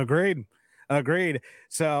 Agreed.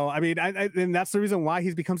 So, I mean, and that's the reason why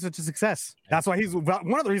he's become such a success. That's why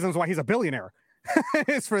one of the reasons why he's a billionaire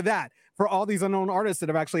is for that, for all these unknown artists that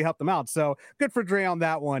have actually helped them out. So good for Dre on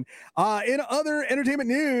that one. In other entertainment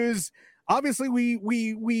news, obviously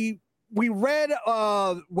we read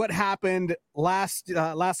what happened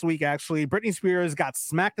last week. Actually, Britney Spears got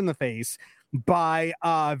smacked in the face by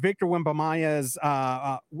Victor Wembanyama's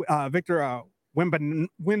Victor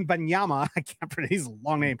Wembanyama. I can't pronounce his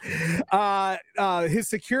long name. His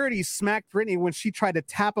security smacked Britney when she tried to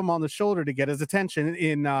tap him on the shoulder to get his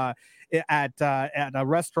attention at a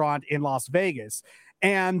restaurant in Las Vegas.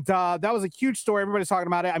 And that was a huge story. Everybody's talking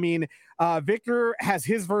about it. I mean, Victor has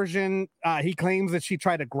his version. He claims that she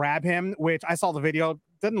tried to grab him, which I saw the video.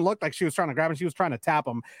 Didn't look like she was trying to grab him. She was trying to tap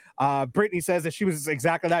him. Britney says that she was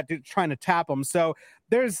exactly that, trying to tap him. So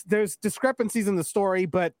there's discrepancies in the story,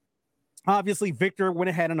 but obviously Victor went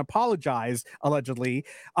ahead and apologized, allegedly.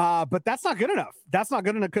 But that's not good enough. That's not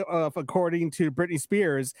good enough, according to Britney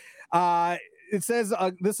Spears. It says,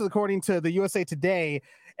 this is according to the USA Today,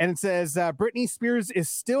 and it says Britney Spears is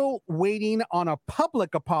still waiting on a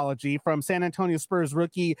public apology from San Antonio Spurs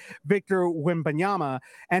rookie Victor Wembanyama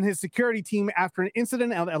and his security team after an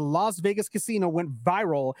incident at a Las Vegas casino went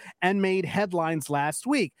viral and made headlines last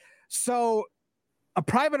week. So a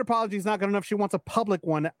private apology is not good enough. She wants a public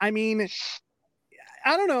one. I mean,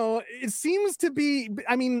 I don't know. It seems to be,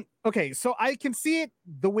 I mean, okay, so I can see it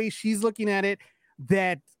the way she's looking at it,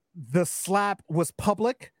 that the slap was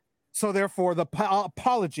public. So therefore the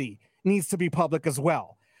apology needs to be public as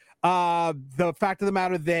well. The fact of the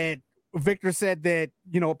matter that Victor said that,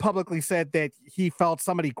 publicly said that he felt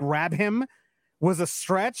somebody grab him was a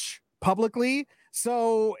stretch publicly.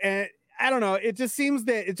 So I don't know. It just seems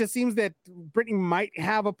that Britney might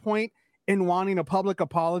have a point in wanting a public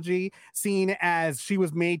apology, seeing as she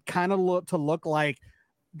was made kind of look like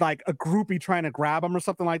a groupie trying to grab him or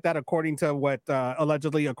something like that, according to what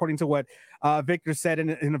Victor said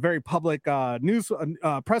in a very public news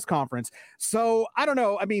press conference. So I don't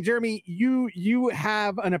know. I mean, Jeremy, you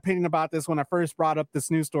have an opinion about this when I first brought up this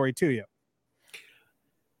news story to you.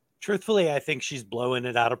 Truthfully, I think she's blowing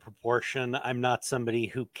it out of proportion. I'm not somebody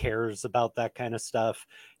who cares about that kind of stuff.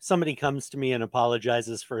 Somebody comes to me and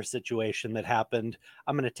apologizes for a situation that happened,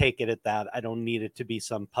 I'm going to take it at that. I don't need it to be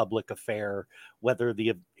some public affair, whether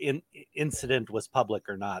the incident was public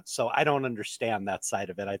or not. So I don't understand that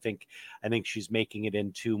side of it. I think she's making it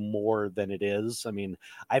into more than it is. I mean,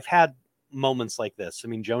 I've had moments like this. I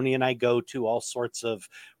mean, Joni and I go to all sorts of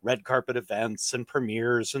red carpet events and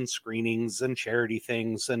premieres and screenings and charity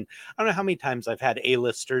things. And I don't know how many times I've had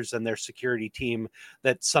A-listers and their security team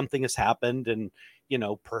that something has happened. And,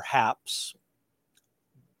 perhaps,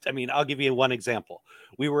 I mean, I'll give you one example.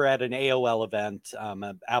 We were at an AOL event,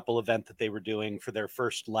 an Apple event that they were doing for their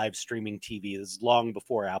first live streaming TV. This is long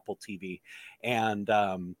before Apple TV. And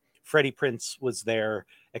Freddie Prinze was there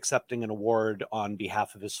accepting an award on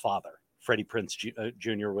behalf of his father. Freddie Prinze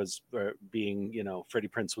Jr. was being, Freddie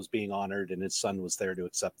Prinze was being honored, and his son was there to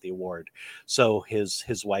accept the award. So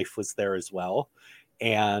his wife was there as well,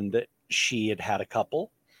 and she had a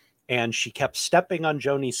couple, and she kept stepping on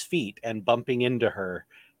Joni's feet and bumping into her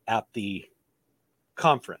at the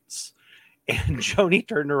conference. And Joni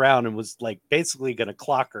turned around and was like basically going to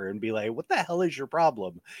clock her and be like, "What the hell is your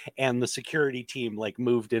problem?" And the security team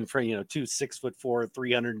moved in front, 2 6'4",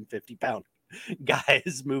 350-pound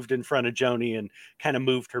guys moved in front of Joni and kind of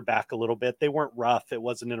moved her back a little bit. They weren't rough. It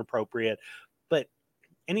wasn't inappropriate. But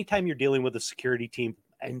anytime you're dealing with a security team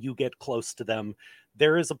and you get close to them,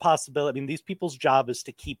 there is a possibility. I mean, these people's job is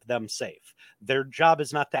to keep them safe. Their job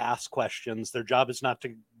is not to ask questions. Their job is not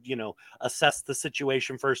to, assess the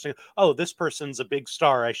situation first. Oh, this person's a big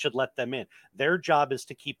star, I should let them in. Their job is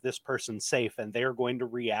to keep this person safe, and they're going to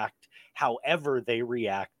react however they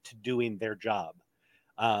react to doing their job.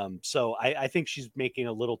 So I think she's making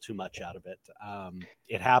a little too much out of it.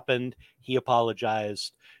 It happened. He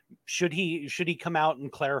apologized. Should he come out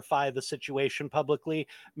and clarify the situation publicly?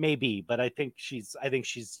 Maybe, but I think she's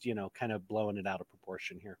kind of blowing it out of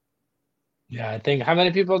proportion here. Yeah, I think how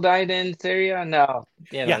many people died in Syria? No,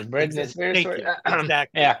 Britney Spears.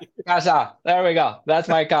 Exactly. Yeah, Casa. There we go. That's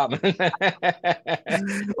my comment.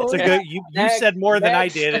 It's a good. You said more than I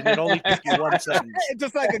did, and it only took you one sentence.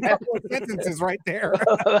 Just like a couple of sentences right there.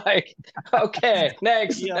 Okay,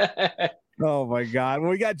 next. Yeah. Oh my God.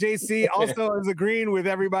 Well, we got JC also is agreeing with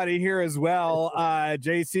everybody here as well.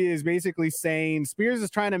 JC is basically saying Spears is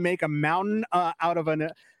trying to make a mountain out of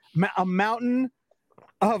a mountain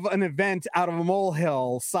of an event out of a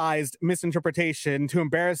molehill-sized misinterpretation to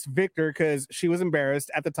embarrass Victor because she was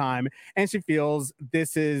embarrassed at the time, and she feels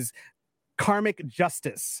this is karmic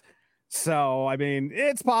justice. So, I mean,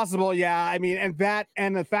 it's possible, yeah. I mean, and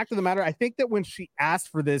the fact of the matter, I think that when she asked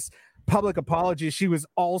for this public apology, she was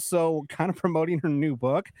also kind of promoting her new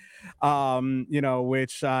book,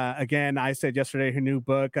 which again, I said yesterday, her new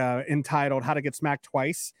book entitled "How to Get Smacked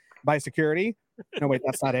Twice by Security." No, wait,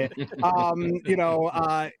 that's not it.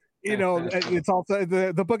 It's also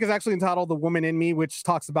the book is actually entitled "The Woman in Me," which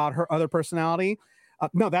talks about her other personality.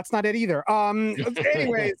 No, that's not it either.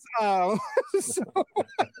 Anyways, so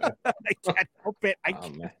I can't help it. I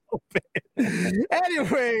can't help it.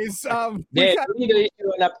 Anyways, they need to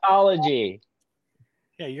issue an apology.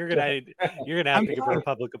 Yeah, you're gonna have to give her a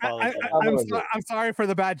public apology. I'm sorry for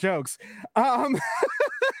the bad jokes. I'm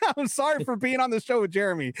sorry for being on the show with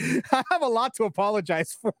Jeremy. I have a lot to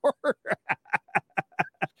apologize for.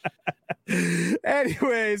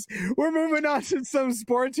 Anyways, we're moving on to some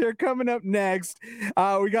sports here. Coming up next,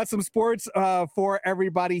 we got some sports for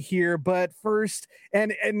everybody here. But first,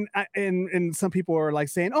 and some people are like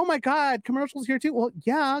saying, "Oh my God, commercials here too." Well,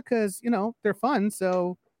 yeah, because they're fun.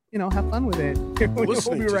 So have fun with it.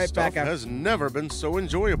 Listening we'll be right to back. Stuff has never been so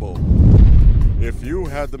enjoyable. If you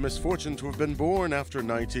had the misfortune to have been born after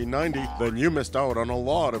 1990, then you missed out on a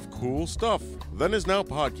lot of cool stuff. Then Is Now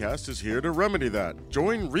podcast is here to remedy that.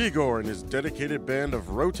 Join Rigor and his dedicated band of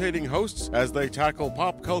rotating hosts as they tackle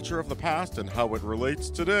pop culture of the past and how it relates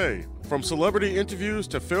today. From celebrity interviews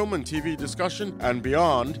to film and TV discussion and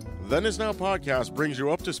beyond, Then Is Now podcast brings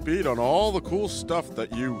you up to speed on all the cool stuff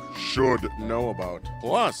that you should know about.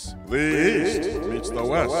 Plus, the East meets the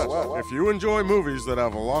West. If you enjoy movies that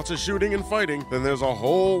have lots of shooting and fighting, then there's a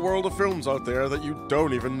whole world of films out there that you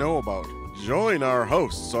don't even know about. Join our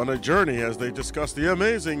hosts on a journey as they discuss the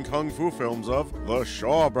amazing kung fu films of the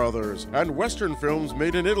Shaw Brothers and Western films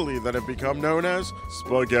made in Italy that have become known as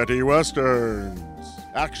spaghetti westerns.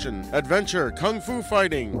 Action, adventure, kung fu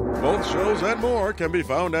fighting. Both shows and more can be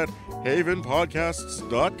found at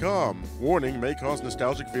havenpodcasts.com. Warning, may cause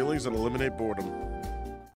nostalgic feelings and eliminate boredom.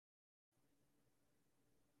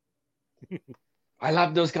 I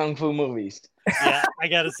love those kung fu movies. Yeah, I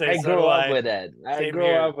gotta say, I grew up with it. I grew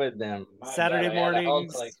up with them. Saturday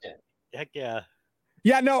mornings. Heck yeah.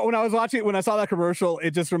 Yeah, no, when I saw that commercial,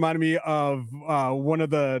 it just reminded me of one of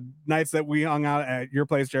the nights that we hung out at your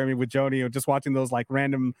place, Jeremy, with Joni, and just watching those like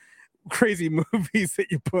random crazy movies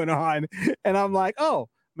that you put on. And I'm like, oh,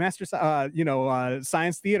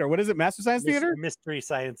 Science Theater. What is it? Master Science Theater? Mystery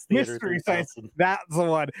Science Theater. Mystery Science. That's the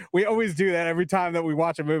one. We always do that every time that we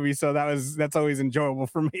watch a movie. So that's always enjoyable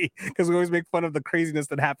for me because we always make fun of the craziness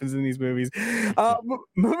that happens in these movies.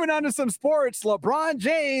 Moving on to some sports. LeBron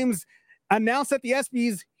James announced at the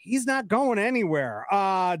ESPYs he's not going anywhere.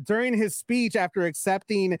 During his speech after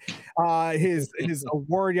accepting his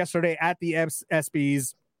award yesterday at the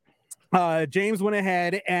ESPYs, James went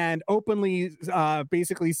ahead and openly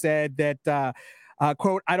basically said that,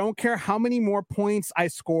 quote, "I don't care how many more points I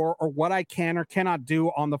score or what I can or cannot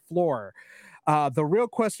do on the floor. The real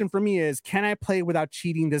question for me is, can I play without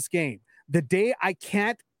cheating this game? The day I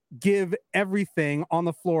can't give everything on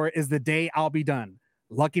the floor is the day I'll be done.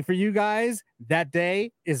 Lucky for you guys, that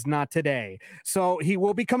day is not today." So he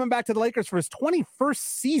will be coming back to the Lakers for his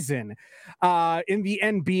 21st season in the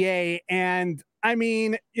NBA. And I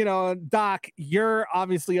mean, Doc, you're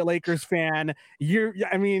obviously a Lakers fan. You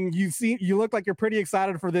look like you're pretty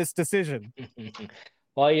excited for this decision.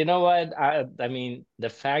 Well, you know what? I mean, the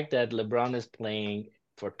fact that LeBron is playing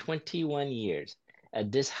for 21 years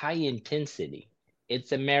at this high intensity,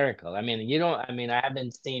 it's a miracle. I mean, I've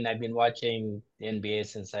been watching the NBA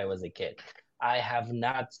since I was a kid. I have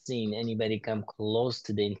not seen anybody come close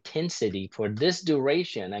to the intensity for this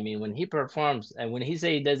duration. I mean, when he performs and when he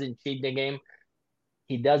say he doesn't cheat the game,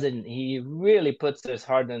 he doesn't. He really puts his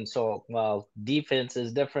heart and soul. Well, defense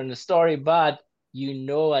is different story, but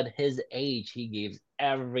at his age, he gives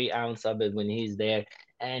every ounce of it when he's there,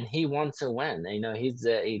 and he wants to win. He's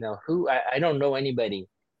I don't know anybody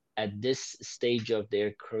at this stage of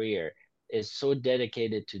their career is so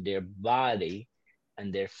dedicated to their body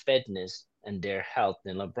and their fitness and their health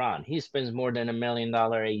than LeBron. He spends more than $1 million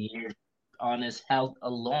a year on his health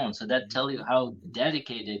alone. So that tells you how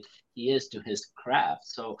dedicated he is to his craft.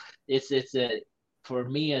 So it's for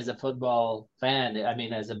me as a football fan,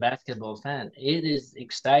 as a basketball fan, it is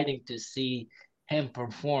exciting to see him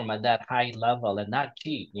perform at that high level and not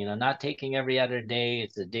cheat, not taking every other day.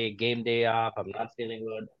 It's a game day off. I'm not feeling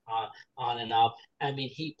good on and off. I mean,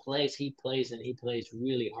 he plays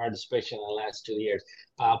really hard, especially in the last 2 years.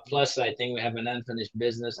 Plus, I think we have an unfinished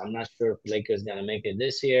business. I'm not sure if Lakers going to make it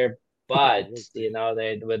this year, but, with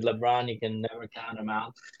LeBron, you can never count him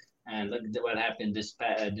out. And look at what happened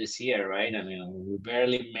this year, right? I mean, we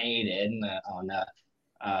barely made it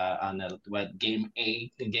on game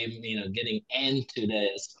 8, the game, getting into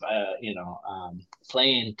this,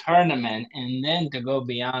 playing tournament, and then to go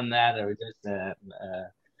beyond that, or just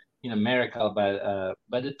miracle.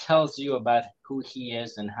 But it tells you about who he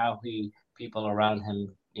is and how people around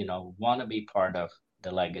him, want to be part of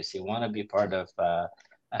the legacy, want to be part of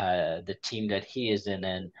the team that he is in,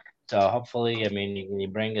 and so hopefully, I mean, you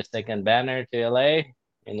bring a second banner to LA.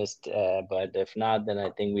 But if not, then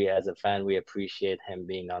I think we, as a fan, we appreciate him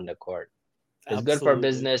being on the court. It's good for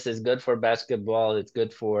business. It's good for basketball. It's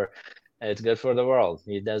good for the world.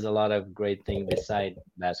 He does a lot of great things beside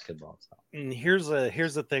basketball. So. And here's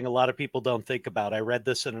the thing a lot of people don't think about. I read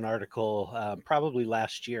this in an article probably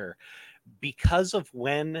last year. Because of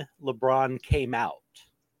when LeBron came out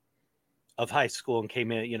of high school and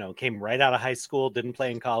came right out of high school, didn't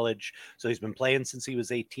play in college. So he's been playing since he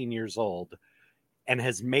was 18 years old. And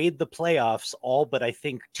has made the playoffs all but I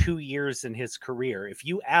think 2 years in his career. If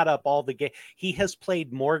you add up all the games, he has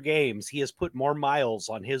played more games. He has put more miles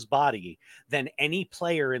on his body than any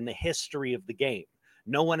player in the history of the game.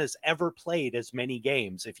 No one has ever played as many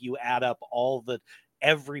games. If you add up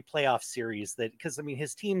every playoff series because I mean,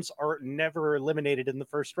 his teams are never eliminated in the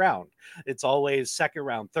first round. It's always second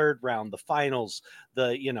round, third round, the finals,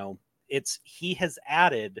 he has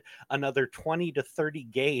added another 20 to 30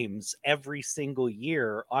 games every single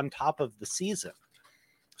year on top of the season.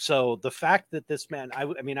 So the fact that this man,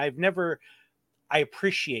 I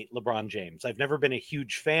appreciate LeBron James. I've never been a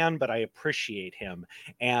huge fan, but I appreciate him.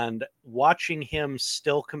 And watching him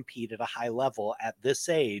still compete at a high level at this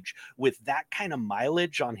age with that kind of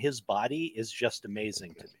mileage on his body is just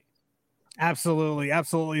amazing to me. Absolutely.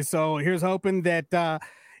 Absolutely. So here's hoping that,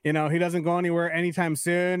 he doesn't go anywhere anytime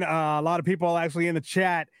soon. A lot of people actually in the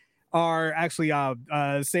chat are actually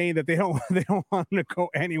saying that they don't want him to go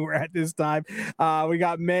anywhere at this time. We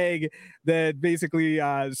got Meg that basically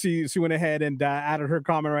she went ahead and added her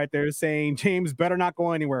comment right there saying James better not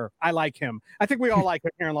go anywhere. I like him. I think we all like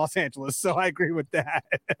him here in Los Angeles, so I agree with that.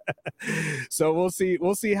 So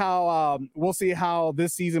we'll see how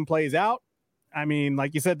this season plays out. I mean,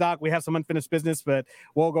 like you said, Doc, we have some unfinished business, but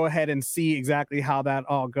we'll go ahead and see exactly how that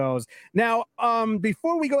all goes. Now,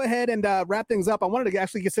 before we go ahead and wrap things up, I wanted to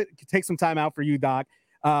actually take some time out for you, Doc,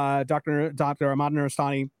 Dr. Ahmad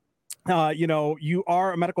Nooristani. You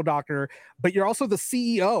are a medical doctor, but you're also the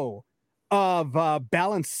CEO of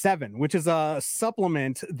Balance 7, which is a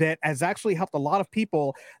supplement that has actually helped a lot of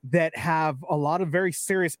people that have a lot of very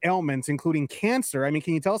serious ailments, including cancer. I mean,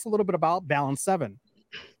 can you tell us a little bit about Balance 7?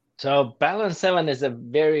 So Balance 7 is a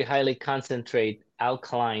very highly concentrated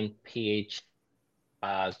alkaline pH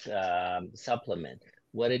supplement.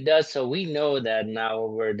 What it does, so we know that now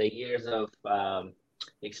over the years of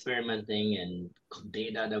experimenting and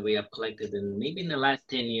data that we have collected, and maybe in the last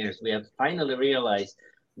 10 years, we have finally realized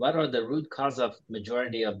what are the root cause of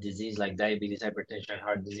majority of disease like diabetes, hypertension,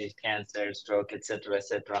 heart disease, cancer, stroke, etc.,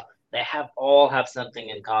 etc. They all have something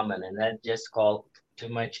in common, and that's just called too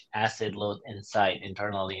much acid load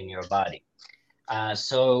internally in your body.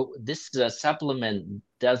 So this supplement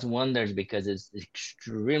does wonders because it's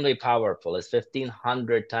extremely powerful. It's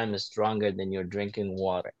 1,500 times stronger than your drinking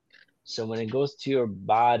water. So when it goes to your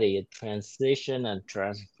body, it transition and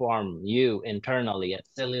transform you internally at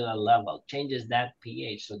cellular level, changes that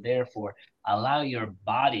pH. So therefore, allow your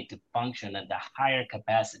body to function at the higher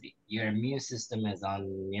capacity. Your immune system is on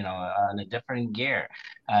a different gear.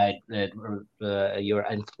 Your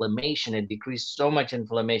inflammation, it decreased so much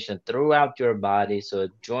inflammation throughout your body. So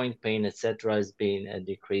joint pain, etc., is being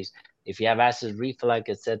decreased. If you have acid reflux,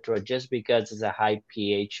 etc., just because it's a high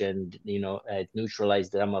pH and it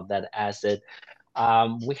neutralized some of that acid.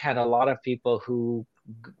 We had a lot of people who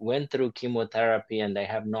went through chemotherapy and they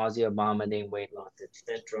have nausea, vomiting, weight loss,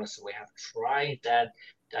 etc. So we have tried that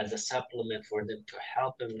as a supplement for them to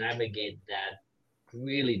help them navigate that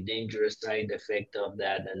really dangerous side effect of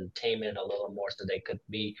that and tame it a little more so they could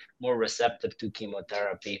be more receptive to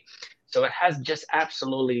chemotherapy. So it has just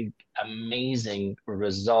absolutely amazing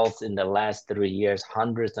results in the last 3 years.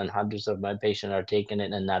 Hundreds and hundreds of my patients are taking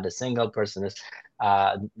it, and not a single person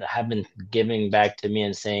have been giving back to me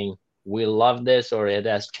and saying, we love this, or it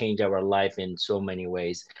has changed our life in so many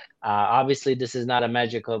ways. Obviously, this is not a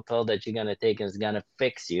magical pill that you're going to take and it's going to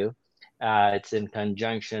fix you. It's in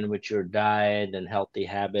conjunction with your diet and healthy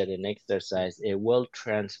habit and exercise. It will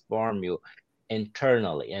transform you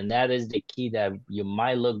internally, and that is the key. That you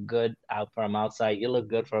might look good out from outside, you look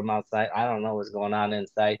good from outside, I don't know what's going on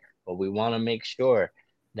inside, but we want to make sure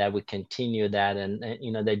that we continue that. And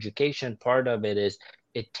the education part of it is,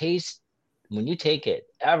 it tastes, when you take it,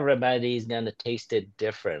 everybody's going to taste it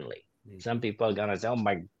differently. Some people are gonna say, "Oh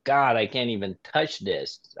my God, I can't even touch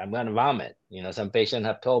this. I'm gonna vomit." Some patients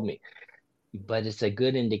have told me, but it's a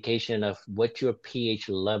good indication of what your pH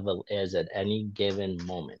level is at any given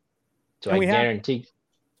moment. So And I guarantee.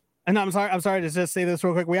 And I'm sorry to just say this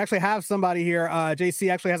real quick. We actually have somebody here.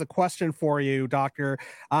 JC actually has a question for you, doctor.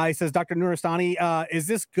 He says, Dr. Nooristani, is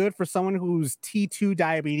this good for someone who's T2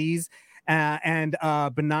 diabetes and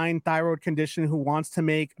benign thyroid condition who wants to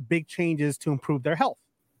make big changes to improve their health?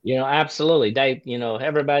 Absolutely.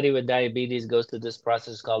 Everybody with diabetes goes through this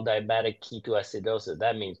process called diabetic ketoacidosis.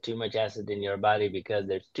 That means too much acid in your body because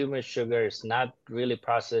there's too much sugar. It's not really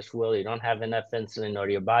processed well. You don't have enough insulin, or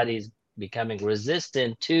your body's becoming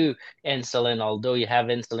resistant to insulin. Although you have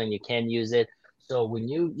insulin, you can't use it. So when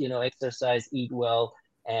you, exercise, eat well,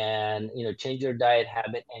 and, change your diet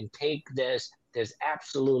habit and take this, there's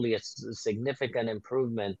absolutely a significant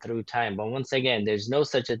improvement through time. But once again, there's no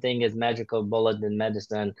such a thing as magical bullet in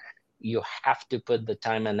medicine. You have to put the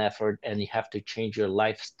time and effort, and you have to change your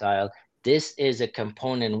lifestyle. This is a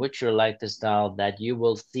component with your lifestyle that you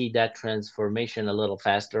will see that transformation a little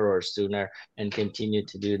faster or sooner, and continue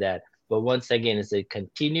to do that. But once again, it's a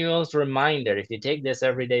continuous reminder. If you take this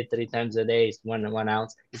every day, 3 times a day, it's one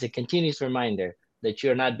ounce. It's a continuous reminder that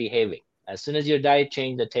you're not behaving. As soon as your diet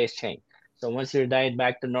change, the taste change. So once your diet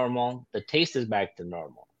back to normal, the taste is back to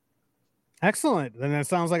normal. Excellent. And that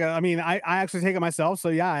sounds like, I actually take it myself. So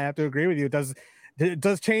yeah, I have to agree with you. It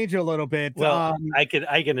does change a little bit. Well, I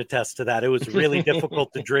can attest to that. It was really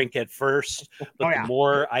difficult to drink at first, but the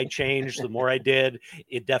more I changed, the more I did,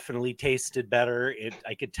 it definitely tasted better.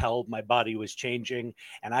 I could tell my body was changing,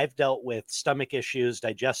 and I've dealt with stomach issues,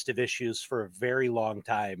 digestive issues for a very long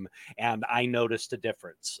time, and I noticed a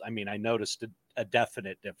difference. I noticed a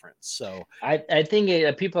definite difference. So I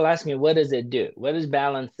think people ask me, what does it do? What does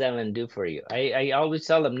Balance 7 do for you? I always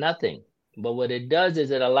tell them nothing. But what it does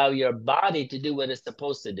is it allows your body to do what it's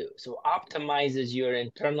supposed to do. So optimizes your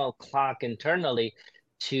internal clock internally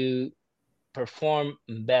to perform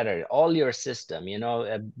better. All your system,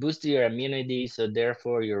 boost your immunity. So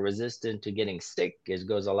therefore you're resistant to getting sick. It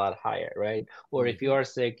goes a lot higher, right? Or if you are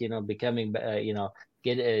sick, becoming,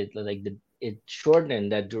 it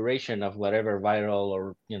shortened that duration of whatever viral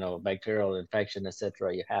or, bacterial infection,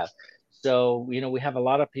 etc. you have. So, we have a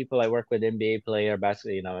lot of people. I work with NBA player,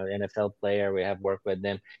 basketball, NFL player. We have worked with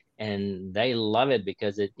them, and they love it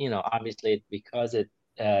because obviously because it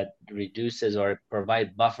reduces or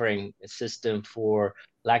provide buffering system for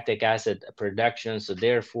lactic acid production. So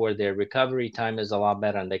therefore their recovery time is a lot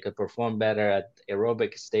better, and they could perform better at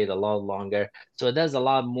aerobic state a lot longer. So it does a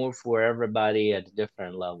lot more for everybody at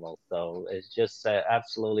different levels. So it's just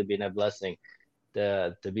absolutely been a blessing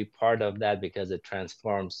to be part of that, because it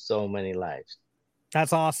transforms so many lives.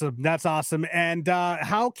 That's awesome. And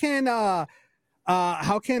how can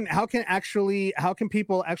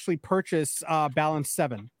people actually purchase Balance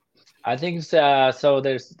 7? I think so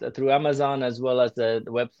there's through Amazon, as well as the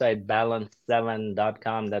website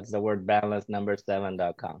balance7.com. That's the word balance number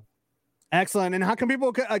 7.com. Excellent. And how can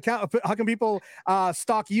people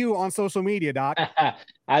stalk you on social media, Doc?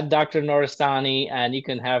 At Dr. Nooristani, and you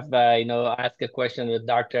can have ask a question with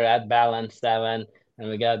Doctor at Balance 7, and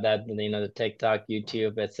we got that the TikTok,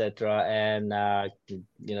 YouTube, etc. And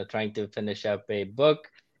trying to finish up a book,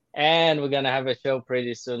 and we're gonna have a show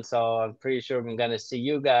pretty soon. So I'm pretty sure I'm gonna see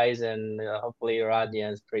you guys and hopefully your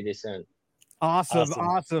audience pretty soon.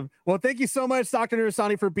 Awesome. Well, thank you so much, Dr.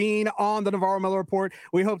 Nooristani, for being on the Navarro-Miller Report.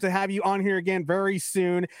 We hope to have you on here again very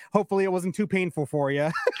soon. Hopefully it wasn't too painful for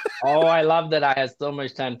you. Oh, I love that I had so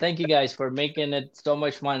much time. Thank you guys for making it so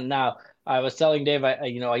much fun. Now, I was telling Dave, I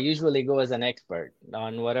usually go as an expert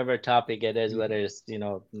on whatever topic it is, whether it's,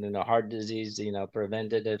 heart disease,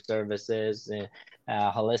 preventative services,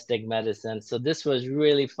 holistic medicine. So this was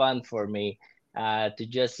really fun for me. To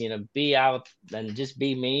just be out and just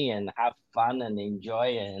be me and have fun and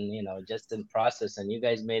enjoy, and just in process, and you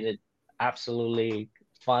guys made it absolutely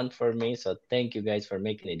fun for me, so thank you guys for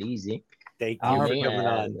making it easy. Thank you for coming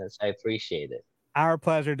on. I appreciate it. Our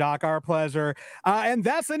pleasure, Doc. Our pleasure. And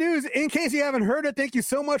that's the news. In case you haven't heard it, thank you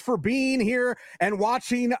so much for being here and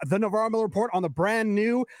watching the Navarro-Miller Report on the brand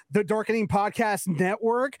new The Darkening Podcast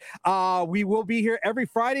Network. We will be here every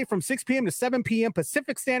Friday from 6 p.m. to 7 p.m.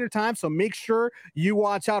 Pacific Standard Time, so make sure you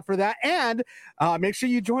watch out for that. And make sure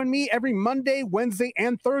you join me every Monday, Wednesday,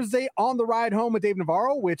 and Thursday on The Ride Home with Dave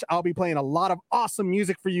Navarro, which I'll be playing a lot of awesome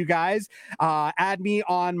music for you guys. Add me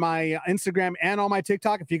on my Instagram and on my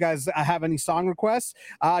TikTok if you guys have any song requests.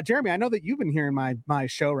 Jeremy, I know that you've been hearing my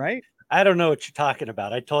show, right? I don't know what you're talking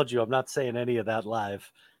about. I told you I'm not saying any of that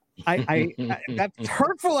live. That's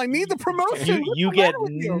hurtful. I need the promotion. You get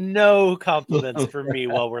no compliments from me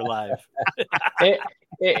while we're live.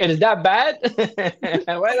 Is that bad?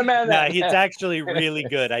 Wait a minute. No, it's actually really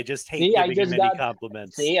good. I just hate giving him any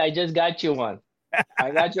compliments. See, I just got you one.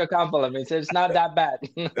 I got your compliment. It's not that bad.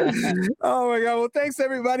 Oh my God. Well, thanks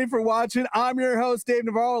everybody for watching. I'm your host, Dave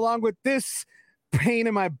Navarro, along with this pain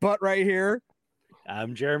in my butt right here.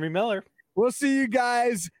 I'm Jeremy Miller. We'll see you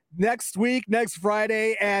guys next week, next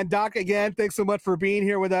Friday. And Doc, again, thanks so much for being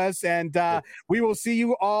here with us. And we will see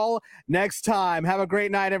you all next time. Have a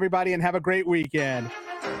great night, everybody, and have a great weekend.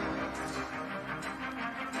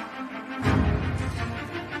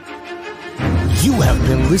 You have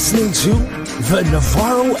been listening to the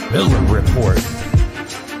Navarro-Miller Report.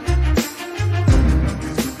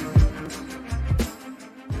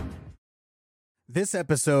 This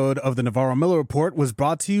episode of the Navarro-Miller Report was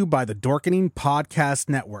brought to you by the Dorkening Podcast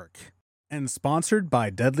Network and sponsored by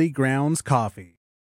Deadly Grounds Coffee.